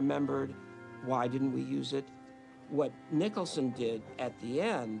interesting that he remembered, why didn't we use it? What Nicholson did at the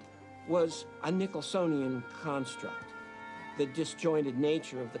end was a Nicholsonian construct, the disjointed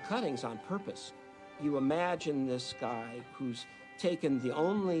nature of the cuttings on purpose. You imagine this guy who's taken the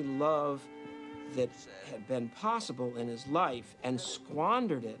only love that had been possible in his life and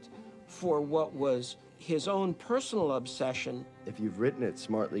squandered it for what was his own personal obsession. If you've written it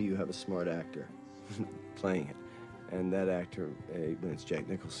smartly, you have a smart actor playing it. And that actor, when it's Jack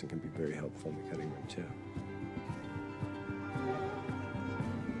Nicholson, can be very helpful in the cutting room, too.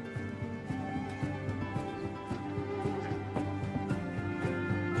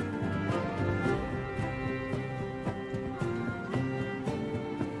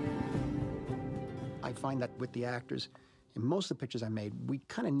 I find that with the actors, in most of the pictures I made, we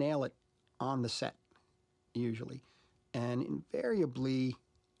kind of nail it on the set, usually. And invariably,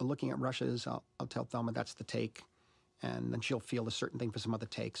 looking at rushes, I'll tell Thelma that's the take, and then she'll feel a certain thing for some other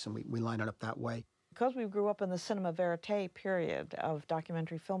takes, and we line it up that way. Because we grew up in the cinema verite period of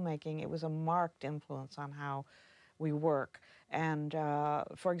documentary filmmaking, it was a marked influence on how we work. And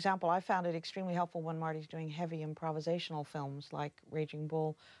for example, I found it extremely helpful when Marty's doing heavy improvisational films like Raging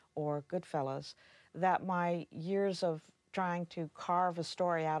Bull or Goodfellas, that my years of trying to carve a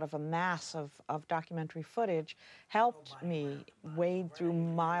story out of a mass of documentary footage helped me wade through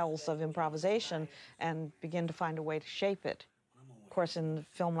miles of improvisation and begin to find a way to shape it. Of course, in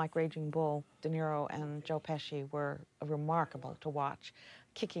a film like Raging Bull, De Niro and Joe Pesci were remarkable to watch,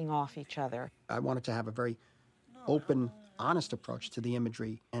 kicking off each other. I wanted to have a very open, honest approach to the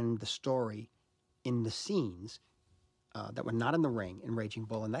imagery and the story in the scenes that were not in the ring in Raging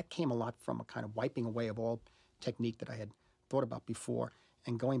Bull, and that came a lot from a kind of wiping away of all technique that I had thought about before,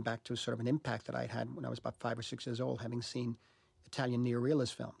 and going back to sort of an impact that I had when I was about 5 or 6 years old, having seen Italian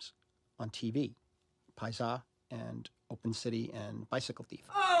neorealist films on TV, Paisa and Open City and Bicycle Thief.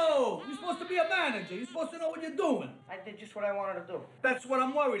 Oh, you're supposed to be a manager. You're supposed to know what you're doing. I did just what I wanted to do. That's what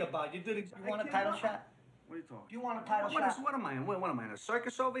I'm worried about. You did You want a title shot? What are you talking? You want a title What shot? What am I in? What am I in a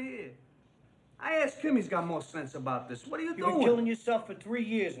circus over here? I asked him. He's got more sense about this. What are you You've doing? been killing yourself for 3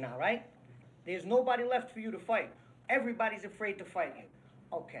 years now, right? There's nobody left for you to fight. Everybody's afraid to fight you.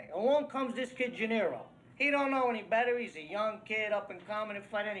 Okay, along comes this kid, Gennaro. He don't know any better. He's a young kid, up and coming, and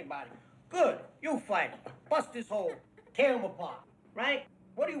fight anybody. Good, you fight him. Bust his hole. Tear him apart, right?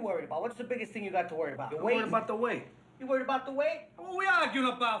 What are you worried about? What's the biggest thing you got to worry about? I'm worried about the weight. You worried about the weight? What are we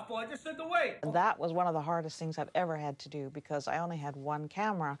arguing about for? I just said the weight. And that was one of the hardest things I've ever had to do because I only had one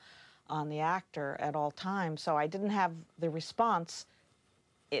camera on the actor at all times, so I didn't have the response,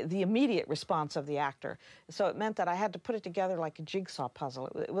 the immediate response of the actor. So it meant that I had to put it together like a jigsaw puzzle.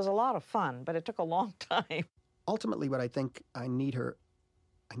 It was a lot of fun, but it took a long time. Ultimately, what I think I need her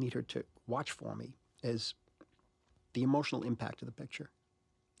to watch for me is the emotional impact of the picture,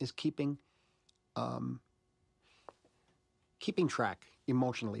 is keeping track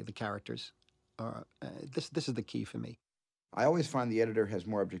emotionally of the characters. This is the key for me. I always find the editor has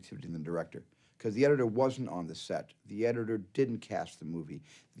more objectivity than the director, because the editor wasn't on the set. The editor didn't cast the movie.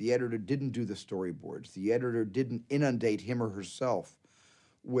 The editor didn't do the storyboards. The editor didn't inundate him or herself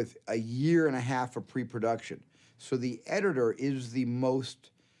with a year and a half of pre-production. So the editor is the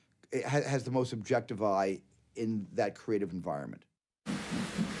most, has the most objective eye in that creative environment.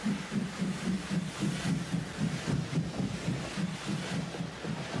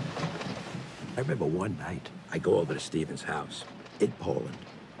 I remember one night, I go over to Steven's house in Poland.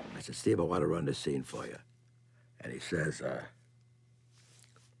 I said, Steve, I want to run this scene for you. And he says,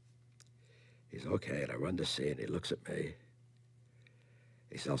 he's okay, and I run the scene. He looks at me.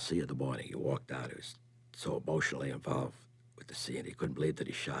 He says, I'll see you in the morning. He walked out. He was so emotionally involved with the scene. He couldn't believe that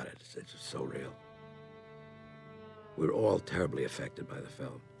he shot it. It's just so real. We were all terribly affected by the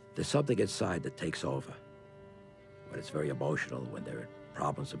film. There's something inside that takes over. When it's very emotional, when there are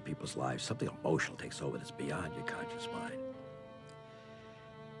problems in people's lives, something emotional takes over that's beyond your conscious mind.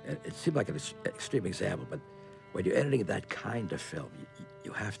 And it seemed like an extreme example, but when you're editing that kind of film,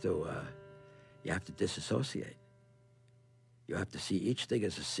 you have to disassociate. You have to see each thing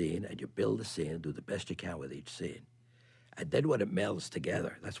as a scene, and you build the scene and do the best you can with each scene. And then when it melds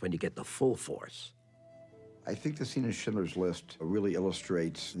together, that's when you get the full force. I think the scene in Schindler's List really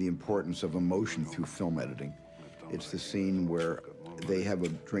illustrates the importance of emotion through film editing. It's the scene where they have a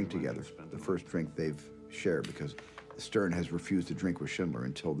drink together, the first drink they've shared, because Stern has refused to drink with Schindler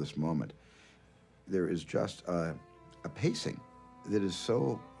until this moment. There is just a pacing that is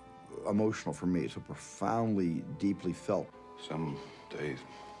so emotional for me, so profoundly, deeply felt. Someday,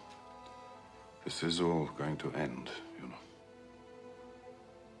 this is all going to end, you know.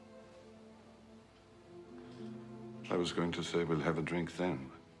 I was going to say we'll have a drink then.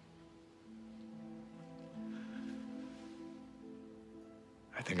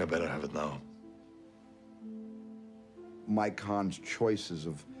 I think I better have it now. Mike Kahn's choices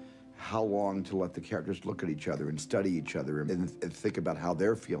of how long to let the characters look at each other and study each other and think about how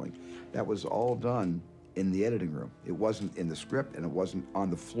they're feeling, that was all done in the editing room. It wasn't in the script, and it wasn't on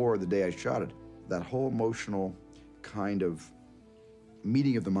the floor the day I shot it. That whole emotional kind of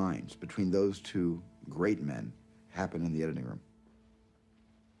meeting of the minds between those two great men happened in the editing room.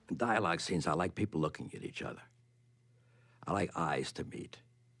 In dialogue scenes, I like people looking at each other. I like eyes to meet.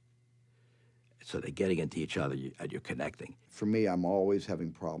 So they're getting into each other and you're connecting. For me, I'm always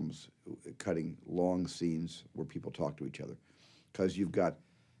having problems cutting long scenes where people talk to each other, because you've got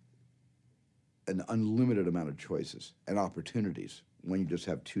an unlimited amount of choices and opportunities when you just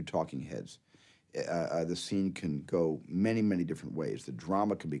have two talking heads. The scene can go many, many different ways. The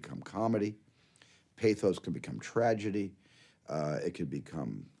drama can become comedy. Pathos can become tragedy. It can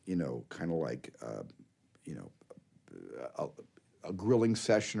become, kind of like, a grilling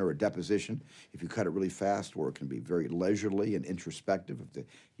session or a deposition if you cut it really fast, or it can be very leisurely and introspective if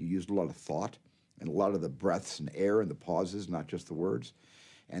you used a lot of thought and a lot of the breaths and air and the pauses, not just the words.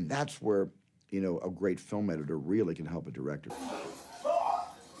 And that's where, a great film editor really can help a director.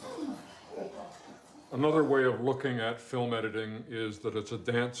 Another way of looking at film editing is that it's a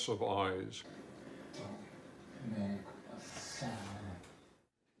dance of eyes.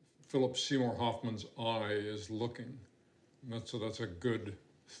 Philip Seymour Hoffman's eye is looking. So that's a good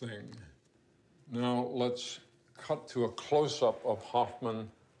thing. Now let's cut to a close-up of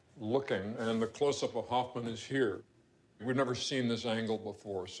Hoffman looking, and the close-up of Hoffman is here. We've never seen this angle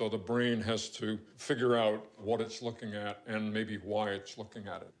before, so the brain has to figure out what it's looking at and maybe why it's looking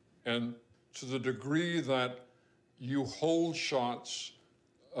at it. And to the degree that you hold shots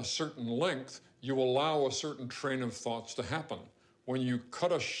a certain length, you allow a certain train of thoughts to happen. When you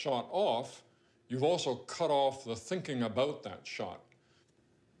cut a shot off, you've also cut off the thinking about that shot.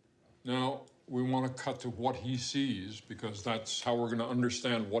 Now, we want to cut to what he sees, because that's how we're going to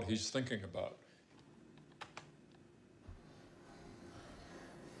understand what he's thinking about.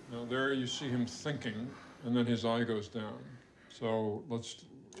 Now, there you see him thinking, and then his eye goes down. So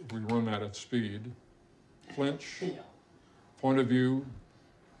we run that at speed. Flinch, point of view,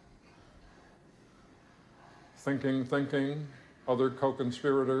 thinking, other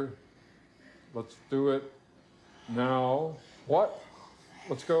co-conspirator. Let's do it now. What?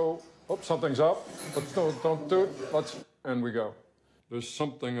 Let's go. Oh, something's up. Don't do it. And we go. There's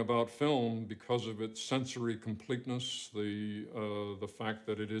something about film, because of its sensory completeness, the fact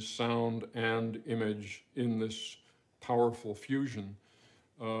that it is sound and image in this powerful fusion,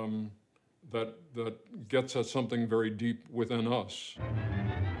 that gets at something very deep within us.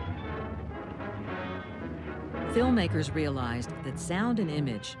 Filmmakers realized that sound and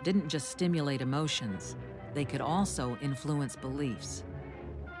image didn't just stimulate emotions, they could also influence beliefs.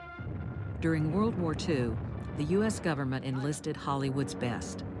 During World War II, the U.S. government enlisted Hollywood's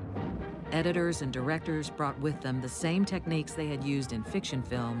best. Editors and directors brought with them the same techniques they had used in fiction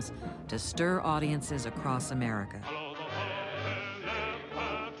films to stir audiences across America.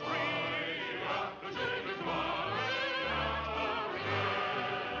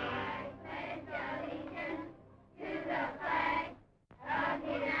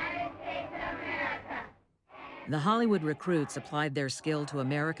 The Hollywood recruits applied their skill to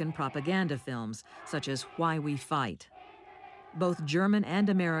American propaganda films, such as Why We Fight. Both German and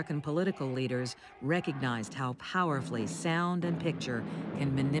American political leaders recognized how powerfully sound and picture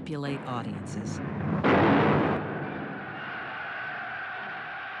can manipulate audiences.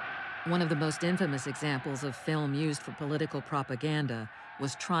 One of the most infamous examples of film used for political propaganda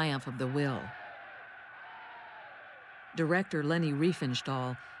was Triumph of the Will. Director Leni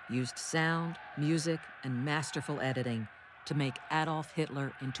Riefenstahl used sound, music, and masterful editing to make Adolf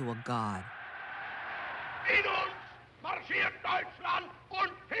Hitler into a god. In uns marschiert Deutschland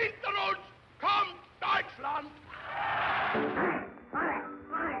und hinter uns kommt Deutschland.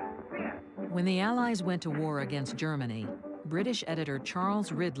 When the Allies went to war against Germany, British editor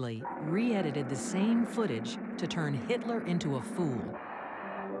Charles Ridley re-edited the same footage to turn Hitler into a fool.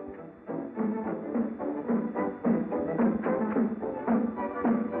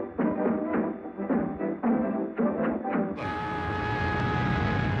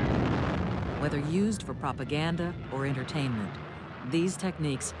 Whether used for propaganda or entertainment, these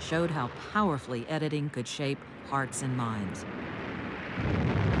techniques showed how powerfully editing could shape hearts and minds.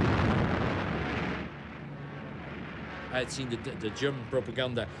 I had seen the German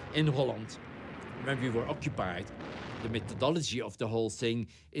propaganda in Holland when we were occupied. The methodology of the whole thing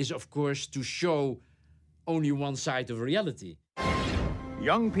is, of course, to show only one side of reality.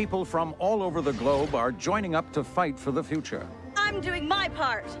 Young people from all over the globe are joining up to fight for the future. I'm doing my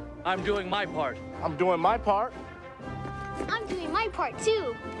part. I'm doing my part. I'm doing my part. I'm doing my part,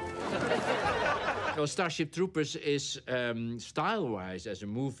 too. So Starship Troopers is, style-wise, as a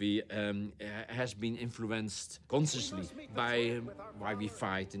movie, has been influenced consciously by Why We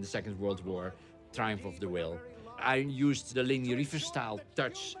Fight in the Second World War, Triumph of the Will. I used the Leni Riefenstahl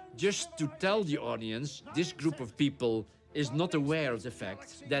touch just to tell the audience this group of people is not aware of the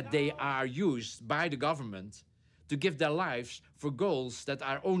fact that they are used by the government to give their lives for goals that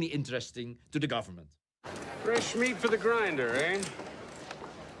are only interesting to the government. Fresh meat for the grinder, eh?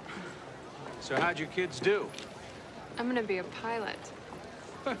 So how'd your kids do? I'm gonna be a pilot.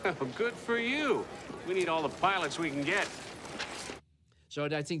 Well, good for you. We need all the pilots we can get. So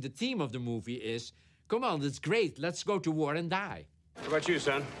I think the theme of the movie is, come on, that's great, let's go to war and die. What about you,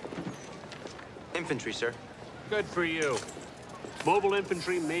 son? Infantry, sir. Good for you. Mobile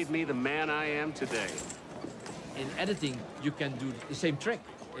infantry made me the man I am today. In editing, you can do the same trick.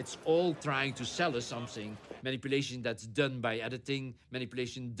 It's all trying to sell us something. Manipulation that's done by editing,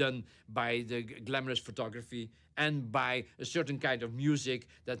 manipulation done by the glamorous photography, and by a certain kind of music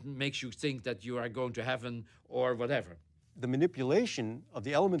that makes you think that you are going to heaven or whatever. The manipulation of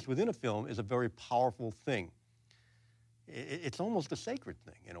the elements within a film is a very powerful thing. It's almost a sacred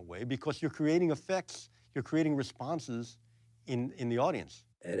thing in a way, because you're creating effects, you're creating responses in the audience.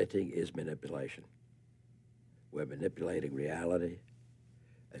 Editing is manipulation. We're manipulating reality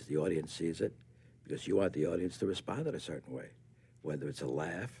as the audience sees it, because you want the audience to respond in a certain way, whether it's a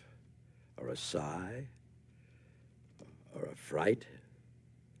laugh or a sigh or a fright.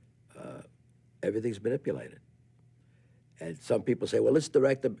 Everything's manipulated. And some people say, well, this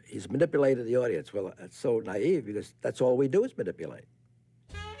director, he's manipulated the audience. Well, that's so naive, because that's all we do is manipulate.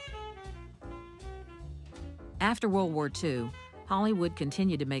 After World War II, Hollywood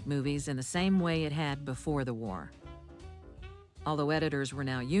continued to make movies in the same way it had before the war. Although editors were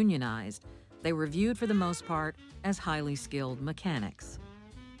now unionized, they were viewed for the most part as highly skilled mechanics.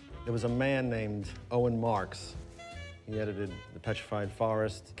 There was a man named Owen Marks. He edited The Petrified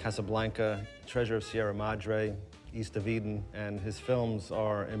Forest, Casablanca, Treasure of Sierra Madre, East of Eden, and his films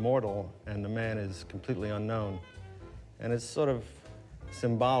are immortal, and the man is completely unknown. And it's sort of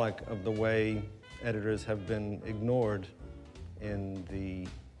symbolic of the way editors have been ignored in the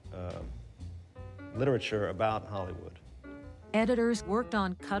literature about Hollywood. Editors worked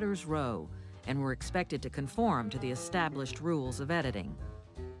on cutter's row and were expected to conform to the established rules of editing.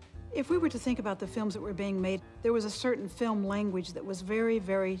 If we were to think about the films that were being made, there was a certain film language that was very,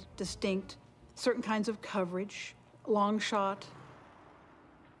 very distinct. Certain kinds of coverage, long shot,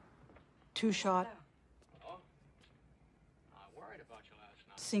 two shot,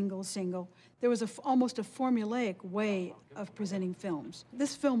 single, single. There was almost a formulaic way of presenting films.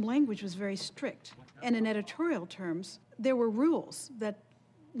 This film language was very strict, and in editorial terms, there were rules that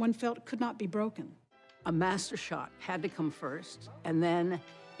one felt could not be broken. A master shot had to come first, and then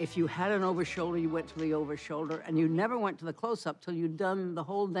if you had an overshoulder, you went to the overshoulder, and you never went to the close-up till you'd done the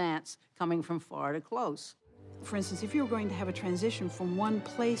whole dance coming from far to close. For instance, if you were going to have a transition from one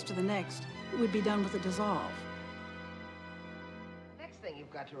place to the next, it would be done with a dissolve. The next thing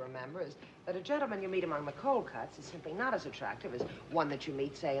you've got to remember is that a gentleman you meet among the cold cuts is simply not as attractive as one that you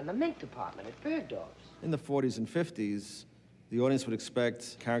meet, say, in the mink department at Bergdorf's. In the 40s and 50s, the audience would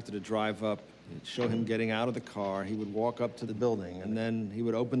expect a character to drive up, show him getting out of the car. He would walk up to the building, and then he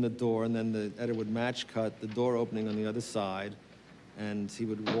would open the door, and then the editor would match cut the door opening on the other side, and he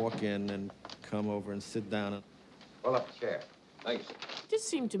would walk in and come over and sit down. Pull up a chair. Thanks. It just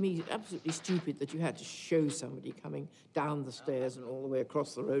seemed to me absolutely stupid that you had to show somebody coming down the stairs and all the way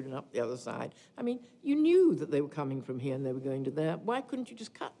across the road and up the other side. I mean, you knew that they were coming from here and they were going to there. Why couldn't you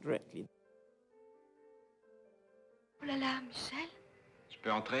just cut directly? Oh là là, Michel? Je peux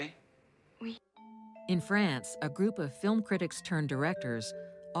entrer? Oui. In France, a group of film critics turned directors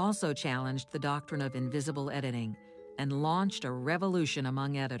also challenged the doctrine of invisible editing and launched a revolution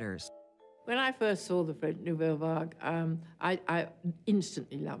among editors. When I first saw the French Nouvelle Vague, I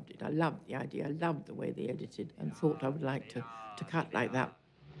instantly loved it. I loved the idea. I loved the way they edited and thought I would like to cut like that.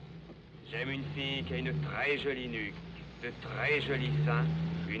 J'aime une fille qui a une très jolie nuque, de très jolis seins,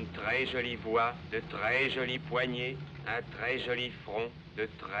 une très jolie voix, de très jolis poignets, un très joli front, de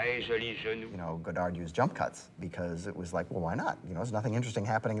très jolis genoux. You know, Godard used jump cuts because it was like, well, why not? You know, there's nothing interesting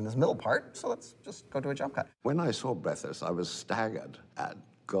happening in this middle part, so let's just go to a jump cut. When I saw Breathless, I was staggered at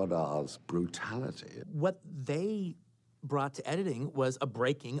Godard's brutality. What they brought to editing was a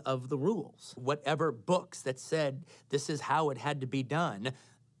breaking of the rules. Whatever books that said this is how it had to be done,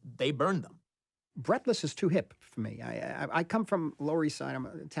 they burned them. Breathless is too hip for me. I come from Lower East Side. I'm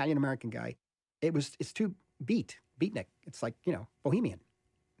an Italian-American guy. It's too beatnik. It's like, you know, bohemian.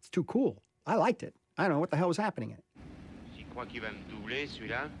 It's too cool. I liked it. I don't know what the hell was happening in it.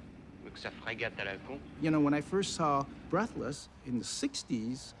 You know, when I first saw Breathless in the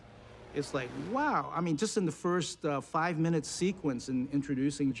 60s, it's like, wow. I mean, just in the first 5-minute sequence in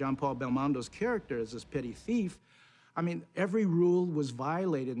introducing Jean-Paul Belmondo's character as this petty thief, I mean, every rule was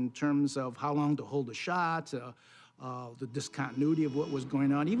violated in terms of how long to hold a shot, the discontinuity of what was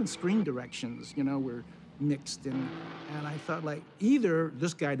going on, even screen directions, you know, were mixed in. And I thought, like, either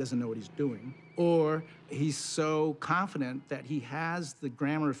this guy doesn't know what he's doing, or he's so confident that he has the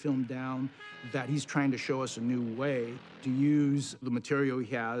grammar of film down that he's trying to show us a new way to use the material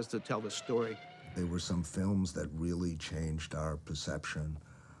he has to tell the story. There were some films that really changed our perception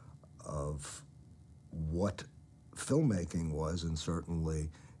of what filmmaking was, and certainly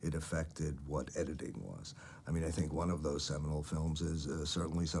it affected what editing was. I mean, I think one of those seminal films is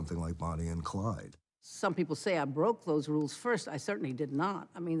certainly something like Bonnie and Clyde. Some people say I broke those rules first. I certainly did not.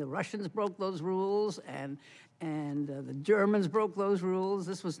 I mean, the Russians broke those rules, and the Germans broke those rules.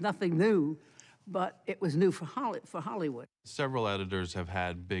 This was nothing new, but it was new for Hollywood. Several editors have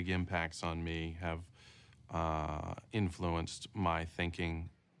had big impacts on me, have influenced my thinking.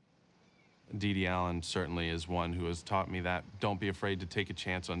 Dede Allen certainly is one who has taught me that don't be afraid to take a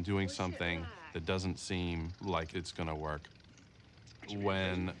chance on doing something that doesn't seem like it's going to work.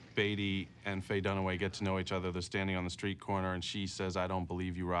 When Beatty and Faye Dunaway get to know each other, they're standing on the street corner, and she says, "I don't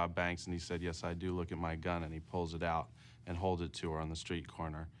believe you robbed banks." And he said, "Yes, I do. Look at my gun." And he pulls it out and holds it to her on the street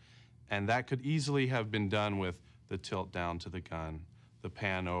corner. And that could easily have been done with the tilt down to the gun, the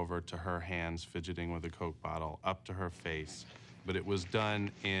pan over to her hands fidgeting with a Coke bottle, up to her face. But it was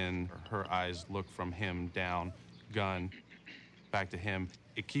done in her eyes look from him down, gun, back to him.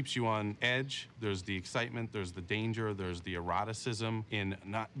 It keeps you on edge. There's the excitement, there's the danger, there's the eroticism in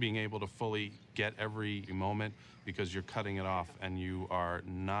not being able to fully get every moment because you're cutting it off and you are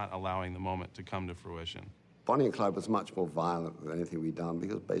not allowing the moment to come to fruition. Bonnie and Clyde was much more violent than anything we'd done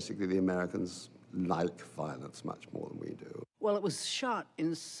because basically the Americans like violence much more than we do. Well, it was shot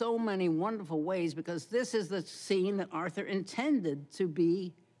in so many wonderful ways because this is the scene that Arthur intended to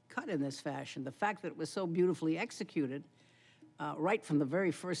be cut in this fashion. The fact that it was so beautifully executed right from the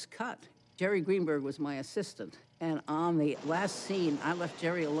very first cut. Jerry Greenberg was my assistant, and on the last scene, I left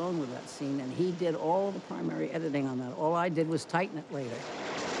Jerry alone with that scene, and he did all the primary editing on that. All I did was tighten it later.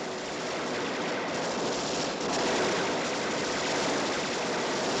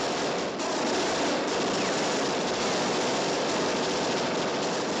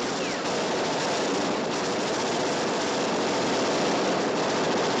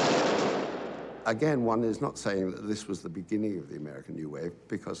 Again, one is not saying that this was the beginning of the American New Wave,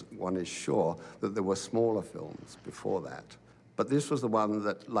 because one is sure that there were smaller films before that. But this was the one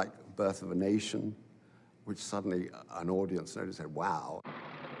that, like Birth of a Nation, which suddenly an audience noticed and said, wow.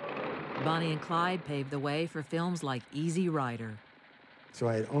 Bonnie and Clyde paved the way for films like Easy Rider. So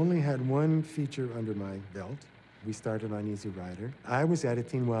I had only had one feature under my belt. We started on Easy Rider. I was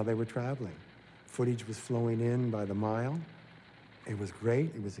editing while they were traveling. Footage was flowing in by the mile. It was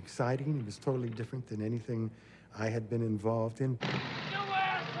great, it was exciting, it was totally different than anything I had been involved in.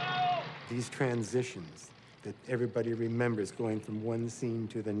 These transitions that everybody remembers going from one scene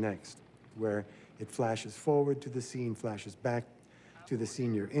to the next, where it flashes forward to the scene, flashes back to the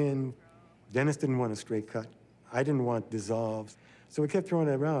scene you're in. Dennis didn't want a straight cut. I didn't want dissolves. So we kept throwing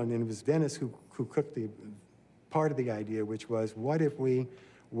it around, and it was Dennis who cooked the part of the idea, which was, what if we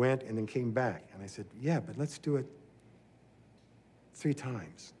went and then came back? And I said, yeah, but let's do it 3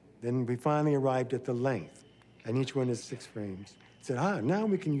 times. Then we finally arrived at the length, and each one is 6 frames. Said, now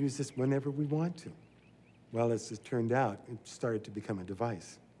we can use this whenever we want to. Well, as it turned out, it started to become a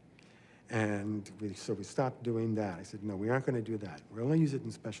device. And so we stopped doing that. I said, no, we aren't going to do that. We'll only use it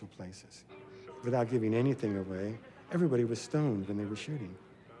in special places. Without giving anything away, everybody was stoned when they were shooting.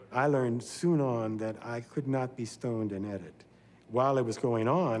 I learned soon on that I could not be stoned and edit. While it was going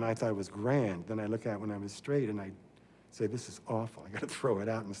on, I thought it was grand. Then I look at it when I was straight, and I say, this is awful. I got to throw it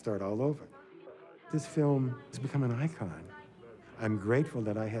out and start all over. This film has become an icon. I'm grateful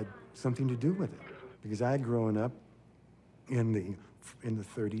that I had something to do with it, because I had grown up in the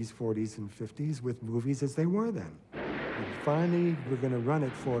 30s, 40s, and 50s with movies as they were then. And finally, we're going to run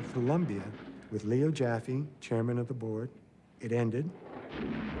it for Columbia with Leo Jaffe, chairman of the board. It ended.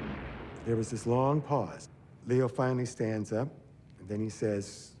 There was this long pause. Leo finally stands up, and then he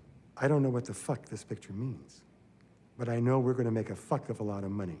says, I don't know what the fuck this picture means, but I know we're going to make a fuck of a lot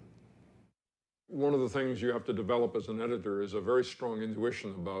of money. One of the things you have to develop as an editor is a very strong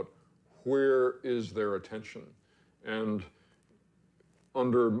intuition about where is their attention. And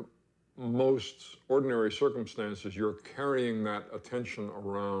under most ordinary circumstances, you're carrying that attention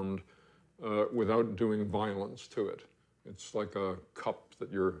around without doing violence to it. It's like a cup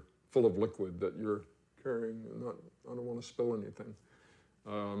that you're full of liquid that you're carrying. I don't want to spill anything.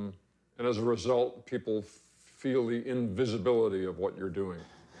 And as a result, people feel the invisibility of what you're doing.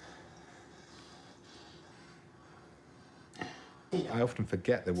 I often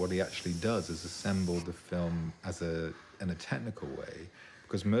forget that what he actually does is assemble the film as in a technical way,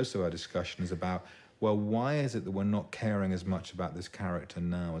 because most of our discussion is about, well, why is it that we're not caring as much about this character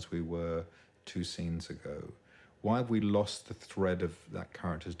now as we were 2 scenes ago? Why have we lost the thread of that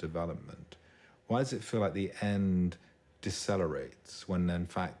character's development? Why does it feel like the end decelerates when, in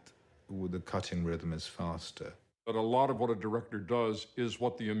fact, the cutting rhythm is faster. But a lot of what a director does is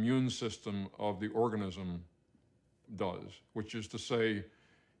what the immune system of the organism does, which is to say,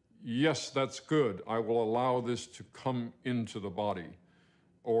 yes, that's good. I will allow this to come into the body.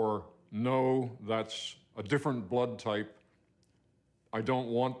 Or, no, that's a different blood type. I don't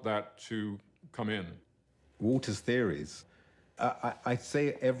want that to come in. Walter's theories. I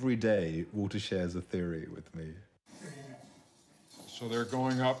say every day Walter shares a theory with me. So they're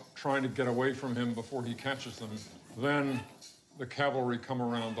going up, trying to get away from him before he catches them. Then the cavalry come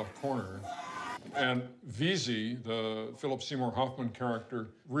around the corner. And Veazey, the Philip Seymour Hoffman character,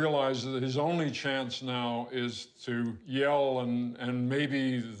 realizes that his only chance now is to yell, and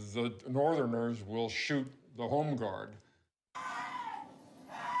maybe the Northerners will shoot the home guard.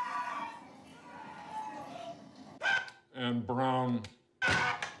 And Brown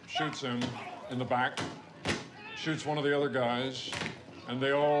shoots him in the back, shoots one of the other guys, and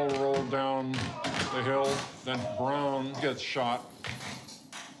they all roll down the hill. Then Brown gets shot.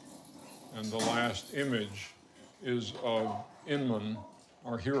 And the last image is of Inman,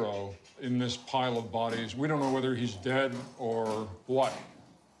 our hero, in this pile of bodies. We don't know whether he's dead or what.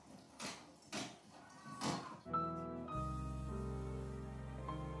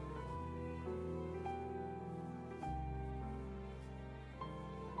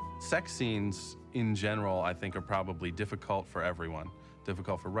 Sex scenes in general, I think, are probably difficult for everyone.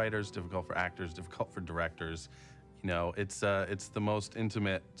 Difficult for writers, difficult for actors, difficult for directors. You know, it's the most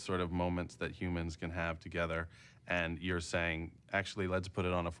intimate sort of moments that humans can have together. And you're saying, actually, let's put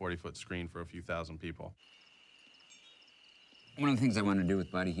it on a 40-foot screen for a few thousand people. One of the things I wanted to do with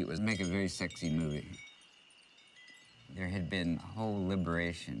Body Heat was make a very sexy movie. There had been a whole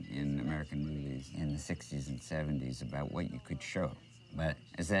liberation in American movies in the 60s and 70s about what you could show. But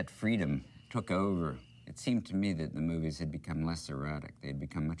as that freedom took over, it seemed to me that the movies had become less erotic. They had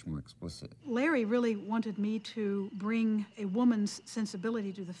become much more explicit. Larry really wanted me to bring a woman's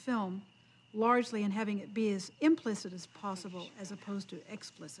sensibility to the film, largely in having it be as implicit as possible as opposed to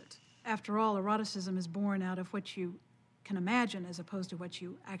explicit. After all, eroticism is born out of what you can imagine as opposed to what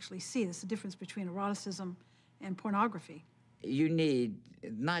you actually see. That's the difference between eroticism and pornography. You need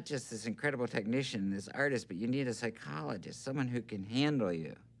not just this incredible technician, this artist, but you need a psychologist, someone who can handle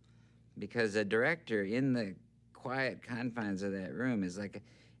you. Because a director in the quiet confines of that room is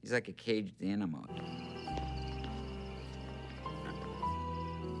he's like a caged animal.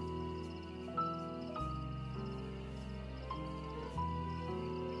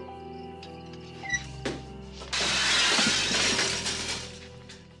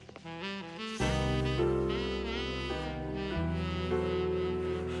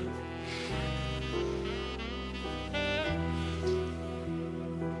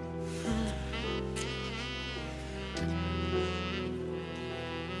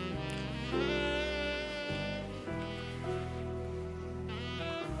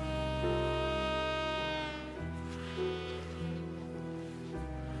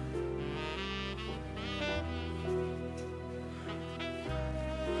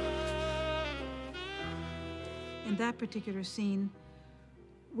 In that particular scene,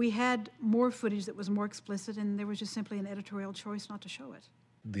 we had more footage that was more explicit, and there was just simply an editorial choice not to show it.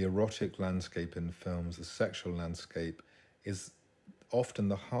 The erotic landscape in films, the sexual landscape, is often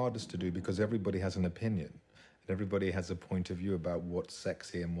the hardest to do because everybody has an opinion and everybody has a point of view about what's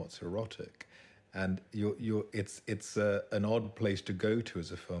sexy and what's erotic. And it's an odd place to go to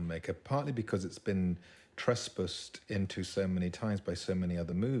as a filmmaker, partly because it's been trespassed into so many times by so many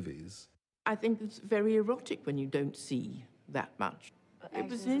other movies. I think it's very erotic when you don't see that much. It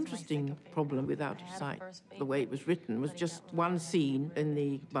was an interesting problem with Out of Sight. The way it was written was just one scene in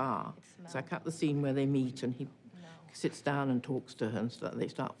the bar. So I cut the scene where they meet and he sits down and talks to her and they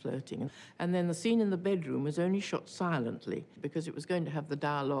start flirting. And then the scene in the bedroom was only shot silently because it was going to have the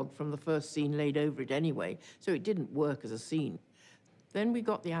dialogue from the first scene laid over it anyway, so it didn't work as a scene. Then we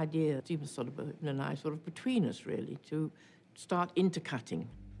got the idea, Steven Soderbergh and I, sort of between us really, to start intercutting.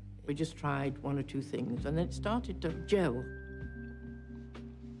 We just tried one or two things, and then it started to gel.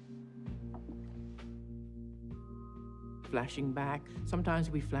 Flashing back,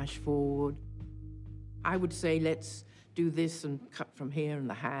 sometimes we flash forward. I would say, let's do this and cut from here and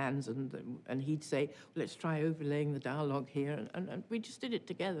the hands, and he'd say, let's try overlaying the dialogue here, and we just did it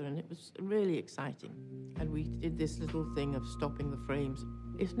together, and it was really exciting. And we did this little thing of stopping the frames.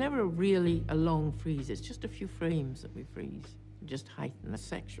 It's never really a long freeze, it's just a few frames that we freeze. Just heighten the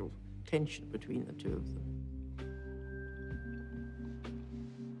sexual tension between the two of them.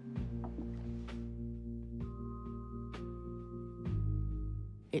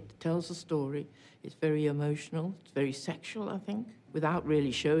 It tells a story. It's very emotional. It's very sexual, I think. without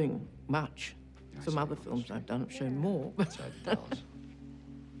really showing much. Some other films I've done have shown more.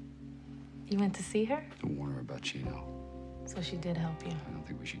 You went to see her? Don't warn her about Chino. So she did help you? I don't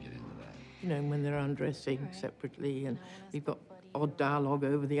think we should get into that. You know, when they're undressing separately, and we've got odd dialogue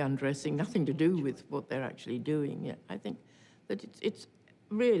over the undressing, nothing to do with what they're actually doing. Yeah, I think that it's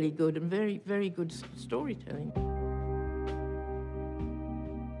really good and very, very good storytelling.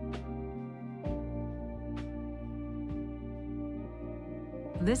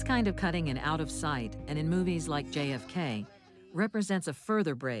 This kind of cutting in out of sight, and in movies like JFK, represents a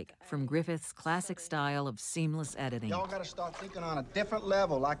further break from Griffith's classic style of seamless editing. Y'all gotta start thinking on a different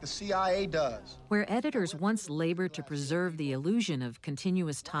level, like the CIA does. Where editors once labored to preserve the illusion of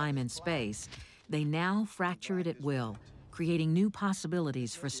continuous time and space, they now fracture it at will, creating new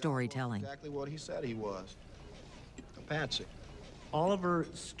possibilities for storytelling. Exactly what he said he was. A patsy. Oliver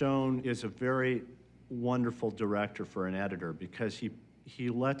Stone is a very wonderful director for an editor because he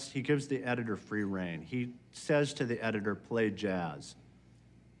gives the editor free rein. He says to the editor, play jazz.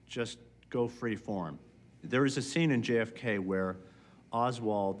 Just go free form. There is a scene in JFK where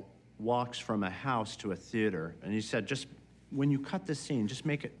Oswald walks from a house to a theater, and he said, just when you cut this scene, just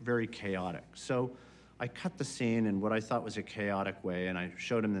make it very chaotic. So I cut the scene in what I thought was a chaotic way, and I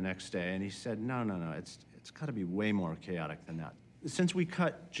showed him the next day, and he said, no, it's got to be way more chaotic than that. Since we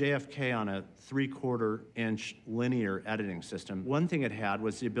cut JFK on a 3/4-inch linear editing system, one thing it had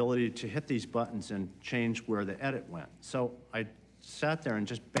was the ability to hit these buttons and change where the edit went. So I sat there and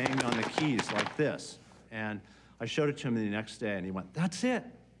just banged on the keys like this. And I showed it to him the next day, and he went, that's it.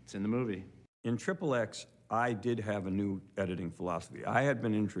 It's in the movie. In XXX, I did have a new editing philosophy. I had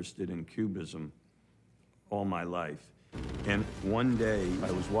been interested in cubism all my life. And one day, I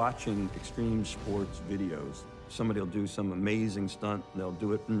was watching extreme sports videos. Somebody will do some amazing stunt, and they'll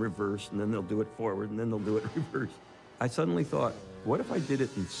do it in reverse, and then they'll do it forward, and then they'll do it in reverse. I suddenly thought, what if I did it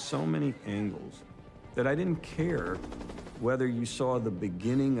in so many angles that I didn't care whether you saw the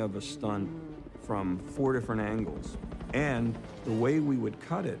beginning of a stunt from 4 different angles. And the way we would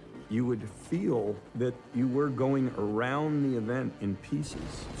cut it, you would feel that you were going around the event in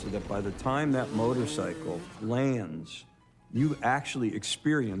pieces, so that by the time that motorcycle lands, you actually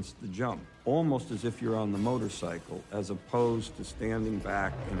experience the jump, almost as if you're on the motorcycle, as opposed to standing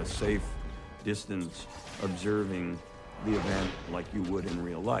back in a safe distance, observing the event like you would in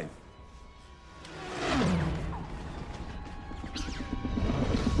real life.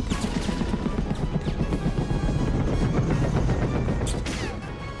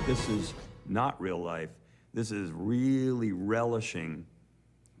 This is not real life. This is really relishing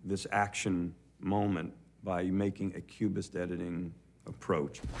this action moment by making a cubist editing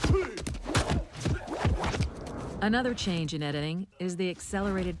approach. Another change in editing is the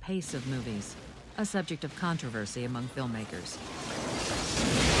accelerated pace of movies, a subject of controversy among filmmakers.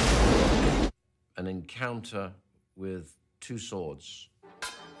 An encounter with 2 swords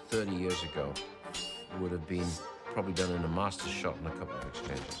 30 years ago would have been probably done in a master shot and a couple of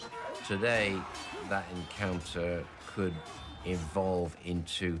exchanges. Today, that encounter could evolve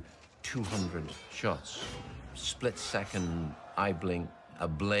into 200 shots. Split-second eye blink, a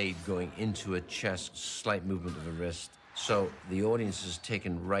blade going into a chest, slight movement of a wrist. So the audience is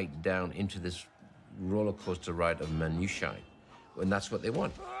taken right down into this roller coaster ride of minutiae, and that's what they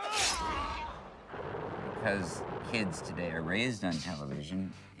want. Because kids today are raised on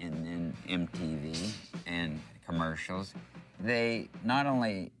television and in MTV and commercials, they not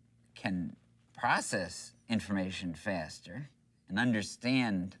only can process information faster and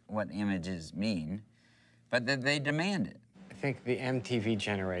understand what images mean, but that they demand it. I think the MTV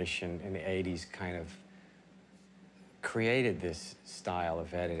generation in the 80s kind of created this style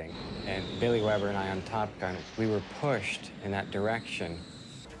of editing. And Billy Weber and I on Top Gun, we were pushed in that direction.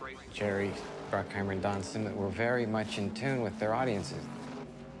 Jerry Bruckheimer and Don Simmons were very much in tune with their audiences.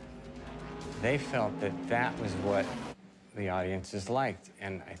 They felt that that was what the audiences liked,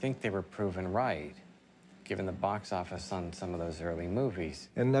 and I think they were proven right, given the box office on some of those early movies.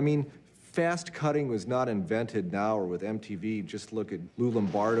 And I mean, fast cutting was not invented now or with MTV. Just look at Lou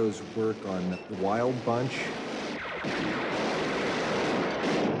Lombardo's work on The Wild Bunch.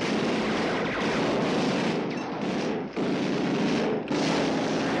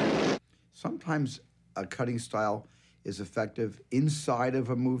 Sometimes a cutting style is effective inside of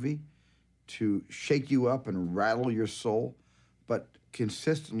a movie to shake you up and rattle your soul, but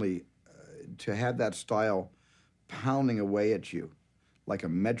consistently to have that style pounding away at you like a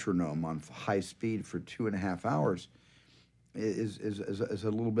metronome on high speed for 2.5 hours is a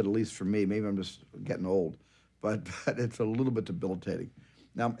little bit, at least for me, maybe I'm just getting old, but it's a little bit debilitating.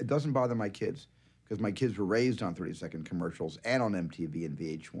 Now, it doesn't bother my kids, because my kids were raised on 30-second commercials and on MTV and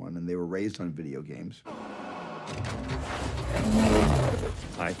VH1, and they were raised on video games.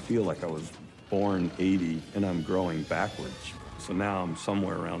 I feel like I was born 80 and I'm growing backwards. So now I'm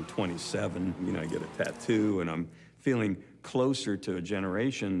somewhere around 27, you know, I get a tattoo and I'm feeling closer to a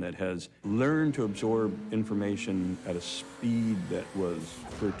generation that has learned to absorb information at a speed that was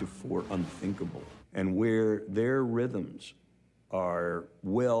heretofore unthinkable, and where their rhythms are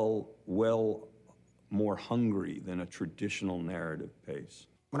well more hungry than a traditional narrative pace.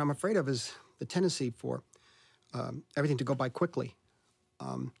 What I'm afraid of is the tendency for everything to go by quickly.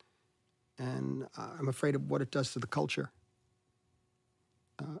 And I'm afraid of what it does to the culture.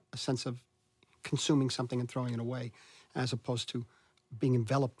 A sense of consuming something and throwing it away, as opposed to being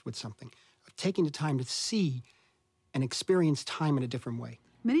enveloped with something. Taking the time to see and experience time in a different way.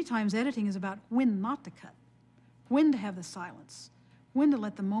 Many times editing is about when not to cut, when to have the silence, when to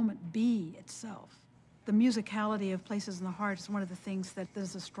let the moment be itself. The musicality of Places in the Heart is one of the things that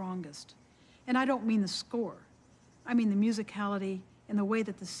is the strongest. And I don't mean the score. I mean the musicality and the way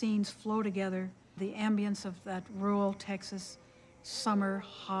that the scenes flow together, the ambience of that rural Texas summer,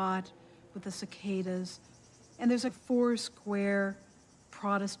 hot, with the cicadas. And there's a four-square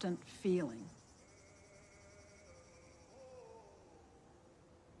Protestant feeling.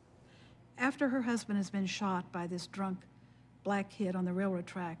 After her husband has been shot by this drunk black kid on the railroad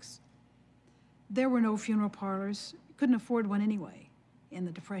tracks, there were no funeral parlors. Couldn't afford one anyway. In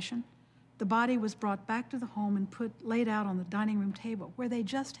the Depression, the body was brought back to the home and laid out on the dining room table where they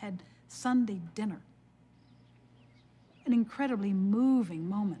just had Sunday dinner. An incredibly moving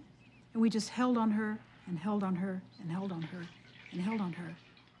moment. And we just held on her and held on her and held on her and held on her.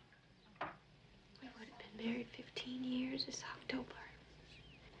 We would have been married 15 years this October.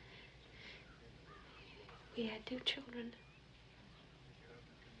 We had 2 children.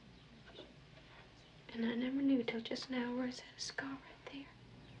 And I never knew till just now where I had a scar right there.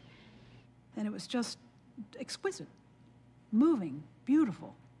 And it was just exquisite, moving,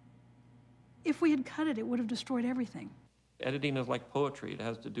 beautiful. If we had cut it, it would have destroyed everything. Editing is like poetry. It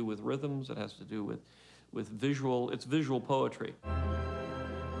has to do with rhythms. It has to do with visual. It's visual poetry.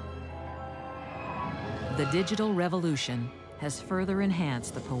 The digital revolution has further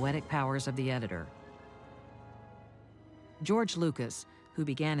enhanced the poetic powers of the editor. George Lucas, who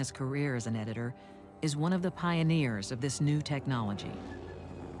began his career as an editor, is one of the pioneers of this new technology.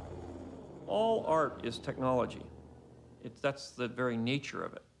 All art is technology. That's the very nature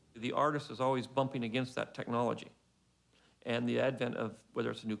of it. The artist is always bumping against that technology. And the advent of,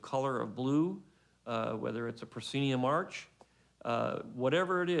 whether it's a new color of blue, whether it's a proscenium arch,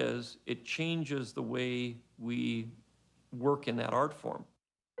 whatever it is, it changes the way we work in that art form.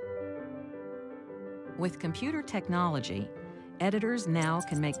 With computer technology, editors now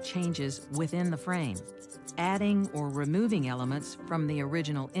can make changes within the frame, adding or removing elements from the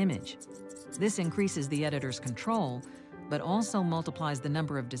original image. This increases the editor's control, but also multiplies the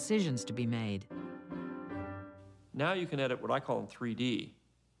number of decisions to be made. Now you can edit what I call in 3D,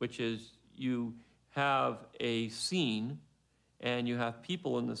 which is you have a scene and you have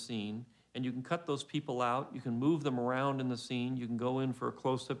people in the scene, and you can cut those people out, you can move them around in the scene, you can go in for a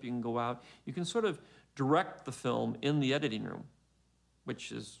close-up, you can go out. You can sort of direct the film in the editing room,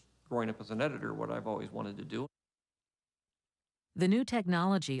 which is, growing up as an editor, what I've always wanted to do. The new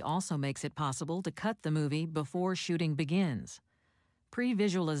technology also makes it possible to cut the movie before shooting begins.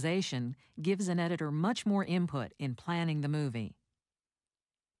 Pre-visualization gives an editor much more input in planning the movie.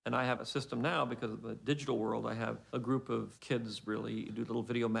 And I have a system now, because of the digital world, I have a group of kids really do little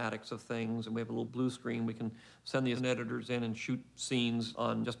videomatics of things, and we have a little blue screen. We can send these editors in and shoot scenes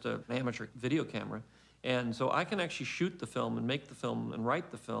on just an amateur video camera. And so I can actually shoot the film and make the film and write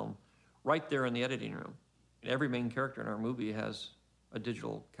the film right there in the editing room. Every main character in our movie has a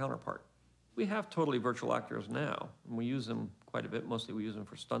digital counterpart. We have totally virtual actors now, and we use them quite a bit. Mostly we use them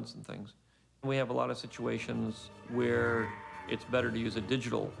for stunts and things. We have a lot of situations where it's better to use a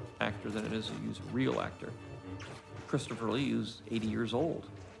digital actor than it is to use a real actor. Christopher Lee is 80 years old.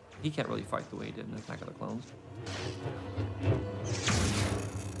 He can't really fight the way he did in Attack of the Clones.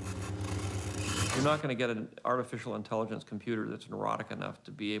 You're not going to get an artificial intelligence computer that's neurotic enough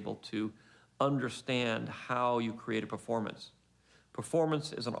to be able to understand how you create a performance.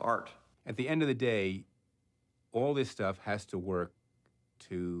 Performance is an art. At the end of the day, all this stuff has to work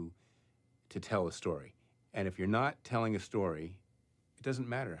to tell a story. And if you're not telling a story, it doesn't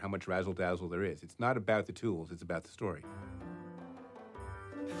matter how much razzle-dazzle there is. It's not about the tools, it's about the story.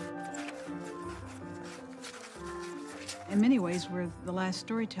 In many ways, we're the last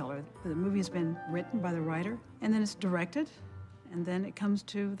storyteller. The movie has been written by the writer, and then it's directed, And then it comes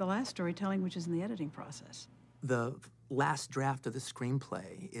to the last storytelling, which is in the editing process. The last draft of the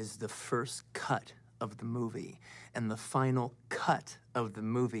screenplay is the first cut of the movie, and the final cut of the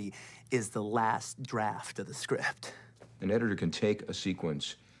movie is the last draft of the script. An editor can take a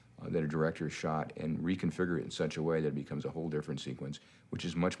sequence that a director shot and reconfigure it in such a way that it becomes a whole different sequence, which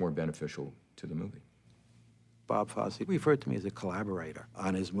is much more beneficial to the movie. Bob Fosse referred to me as a collaborator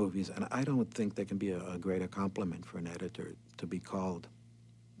on his movies, and I don't think there can be a greater compliment for an editor to be called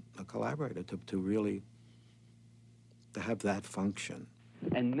a collaborator, to really to have that function.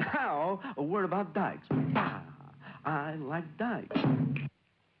 And now, a word about dykes. Ah, I like dykes.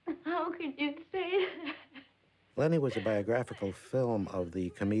 How could you say that? Lenny was a biographical film of the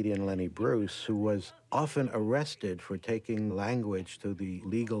comedian Lenny Bruce, who was often arrested for taking language to the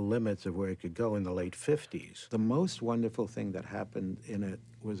legal limits of where it could go in the late 50s. The most wonderful thing that happened in it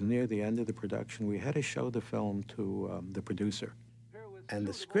was near the end of the production. We had to show the film to the producer. And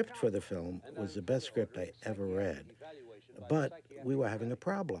the script for the film was the best script I ever read. But we were having a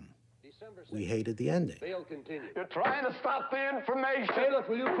problem. We hated the ending. You're trying to stop the information. Bailiff,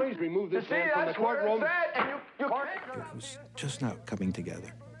 will you please remove this man from the courtroom? You It was just not coming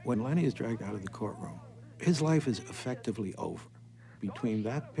together. When Lenny is dragged out of the courtroom, his life is effectively over. Between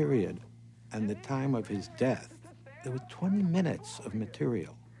that period and the time of his death, there was 20 minutes of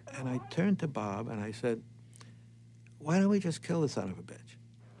material. And I turned to Bob and I said, why don't we just kill the son of a bitch?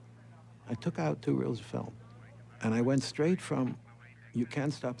 I took out 2 reels of film, and I went straight from "You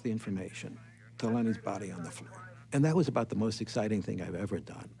can't stop the information" to Lenny's body on the floor. And that was about the most exciting thing I've ever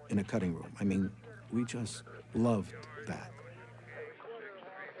done in a cutting room. I mean, we just loved that.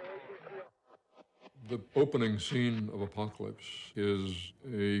 The opening scene of Apocalypse is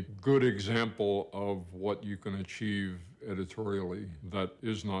a good example of what you can achieve editorially that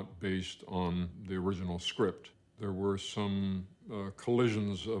is not based on the original script. There were some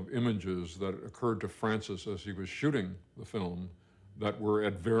collisions of images that occurred to Francis as he was shooting the film that were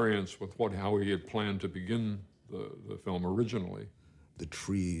at variance with how he had planned to begin the film originally. The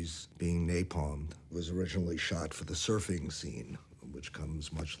trees being napalmed was originally shot for the surfing scene, which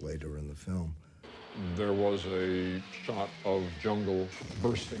comes much later in the film. There was a shot of jungle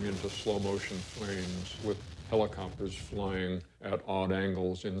bursting into slow motion flames with helicopters flying at odd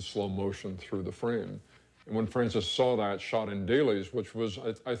angles in slow motion through the frame. And when Francis saw that shot in dailies, which was,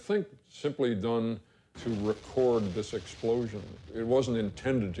 I think, simply done to record this explosion, it wasn't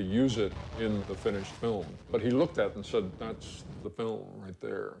intended to use it in the finished film. But he looked at it and said, that's the film right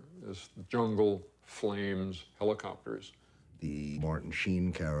there. This jungle, flames, helicopters. The Martin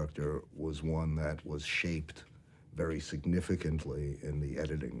Sheen character was one that was shaped very significantly in the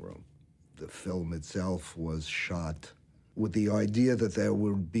editing room. The film itself was shot with the idea that there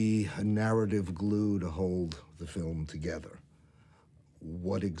would be a narrative glue to hold the film together.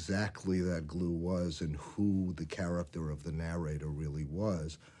 What exactly that glue was and who the character of the narrator really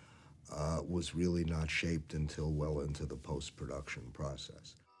was really not shaped until well into the post-production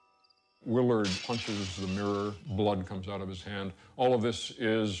process. Willard punches the mirror, blood comes out of his hand. All of this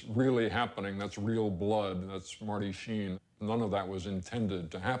is really happening. That's real blood. That's Marty Sheen. None of that was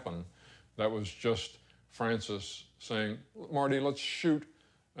intended to happen. That was just Francis saying, Marty, let's shoot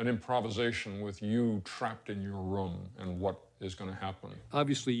an improvisation with you trapped in your room and what is going to happen.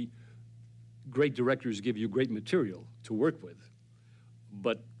 Obviously, great directors give you great material to work with,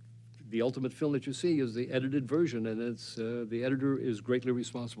 but the ultimate film that you see is the edited version, and it's the editor is greatly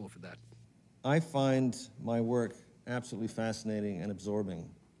responsible for that. I find my work absolutely fascinating and absorbing.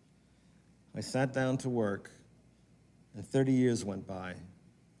 I sat down to work, and 30 years went by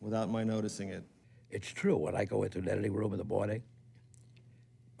without my noticing it. It's true. When I go into an editing room in the morning,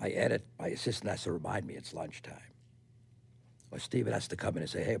 I edit. My assistant has to remind me it's lunchtime. Or Steven has to come in and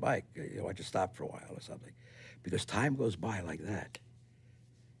say, hey, Mike, why don't you stop for a while or something? Because time goes by like that.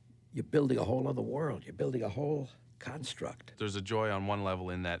 You're building a whole other world. You're building a whole construct. There's a joy on one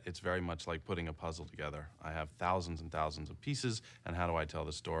level in that it's very much like putting a puzzle together. I have thousands and thousands of pieces, and how do I tell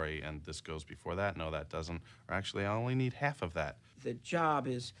the story? And this goes before that, no, that doesn't. Or actually, I only need half of that. The job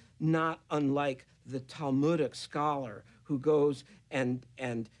is not unlike the Talmudic scholar who goes and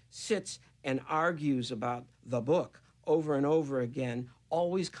sits and argues about the book over and over again,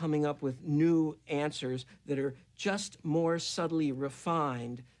 always coming up with new answers that are just more subtly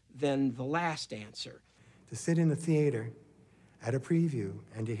refined than the last answer. To sit in a theater at a preview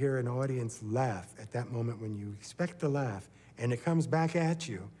and to hear an audience laugh at that moment when you expect to laugh and it comes back at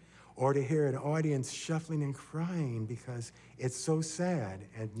you, or to hear an audience shuffling and crying because it's so sad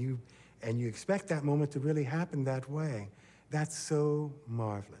and you expect that moment to really happen that way, that's so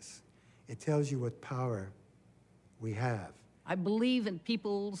marvelous. It tells you what power we have I believe in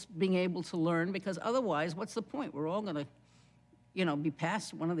people's being able to learn, because otherwise, what's the point? We're all going to, be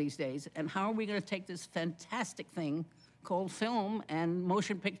past one of these days. And how are we going to take this fantastic thing called film and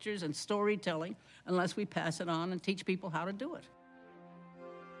motion pictures and storytelling unless we pass it on and teach people how to do it?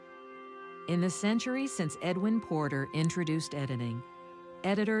 In the century since Edwin Porter introduced editing,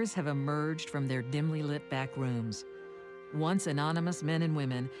 editors have emerged from their dimly lit back rooms. Once anonymous men and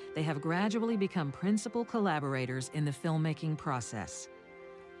women, they have gradually become principal collaborators in the filmmaking process.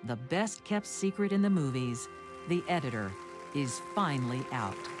 The best-kept secret in the movies, the editor, is finally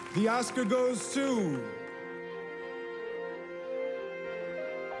out. The Oscar goes to...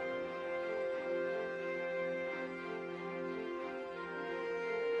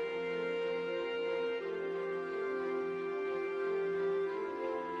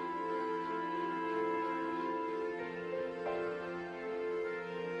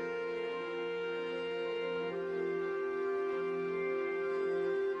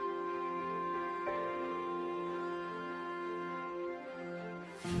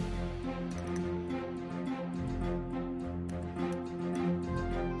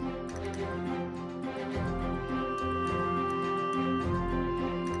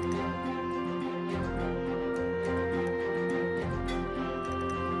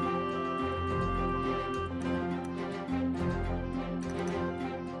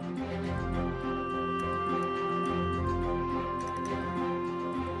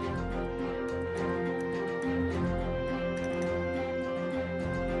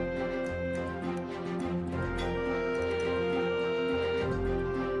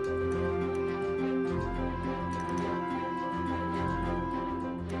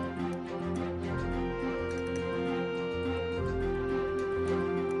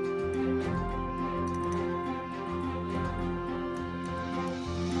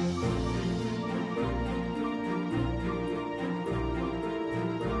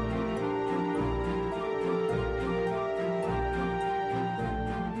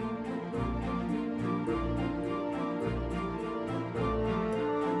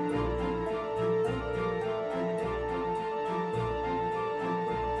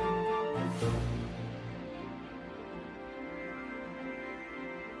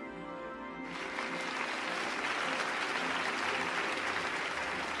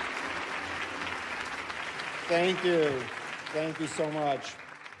 Thank you. Thank you so much.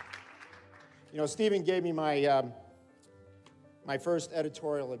 Stephen gave me my my first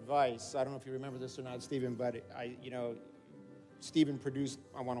editorial advice. I don't know if you remember this or not, Stephen, but Stephen produced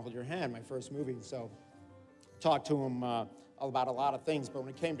I Want to Hold Your Hand, my first movie, so talked to him about a lot of things, but when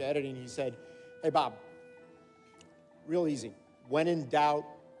it came to editing, he said, "Hey, Bob, real easy. When in doubt,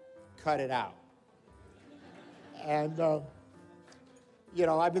 cut it out." And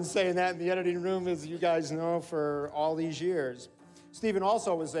I've been saying that in the editing room, as you guys know, for all these years. Stephen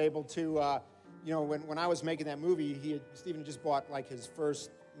also was able to, when I was making that movie, Stephen just bought like his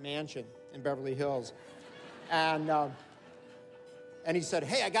first mansion in Beverly Hills. And he said,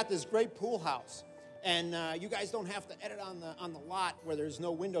 "Hey, I got this great pool house. And you guys don't have to edit on the lot where there's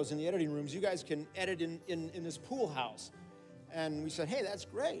no windows in the editing rooms. You guys can edit in this pool house." And we said, "Hey, that's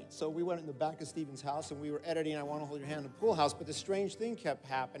great." So we went in the back of Stephen's house, and we were editing I Want to Hold Your Hand in the pool house, but the strange thing kept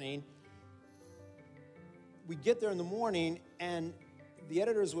happening. We'd get there in the morning, and the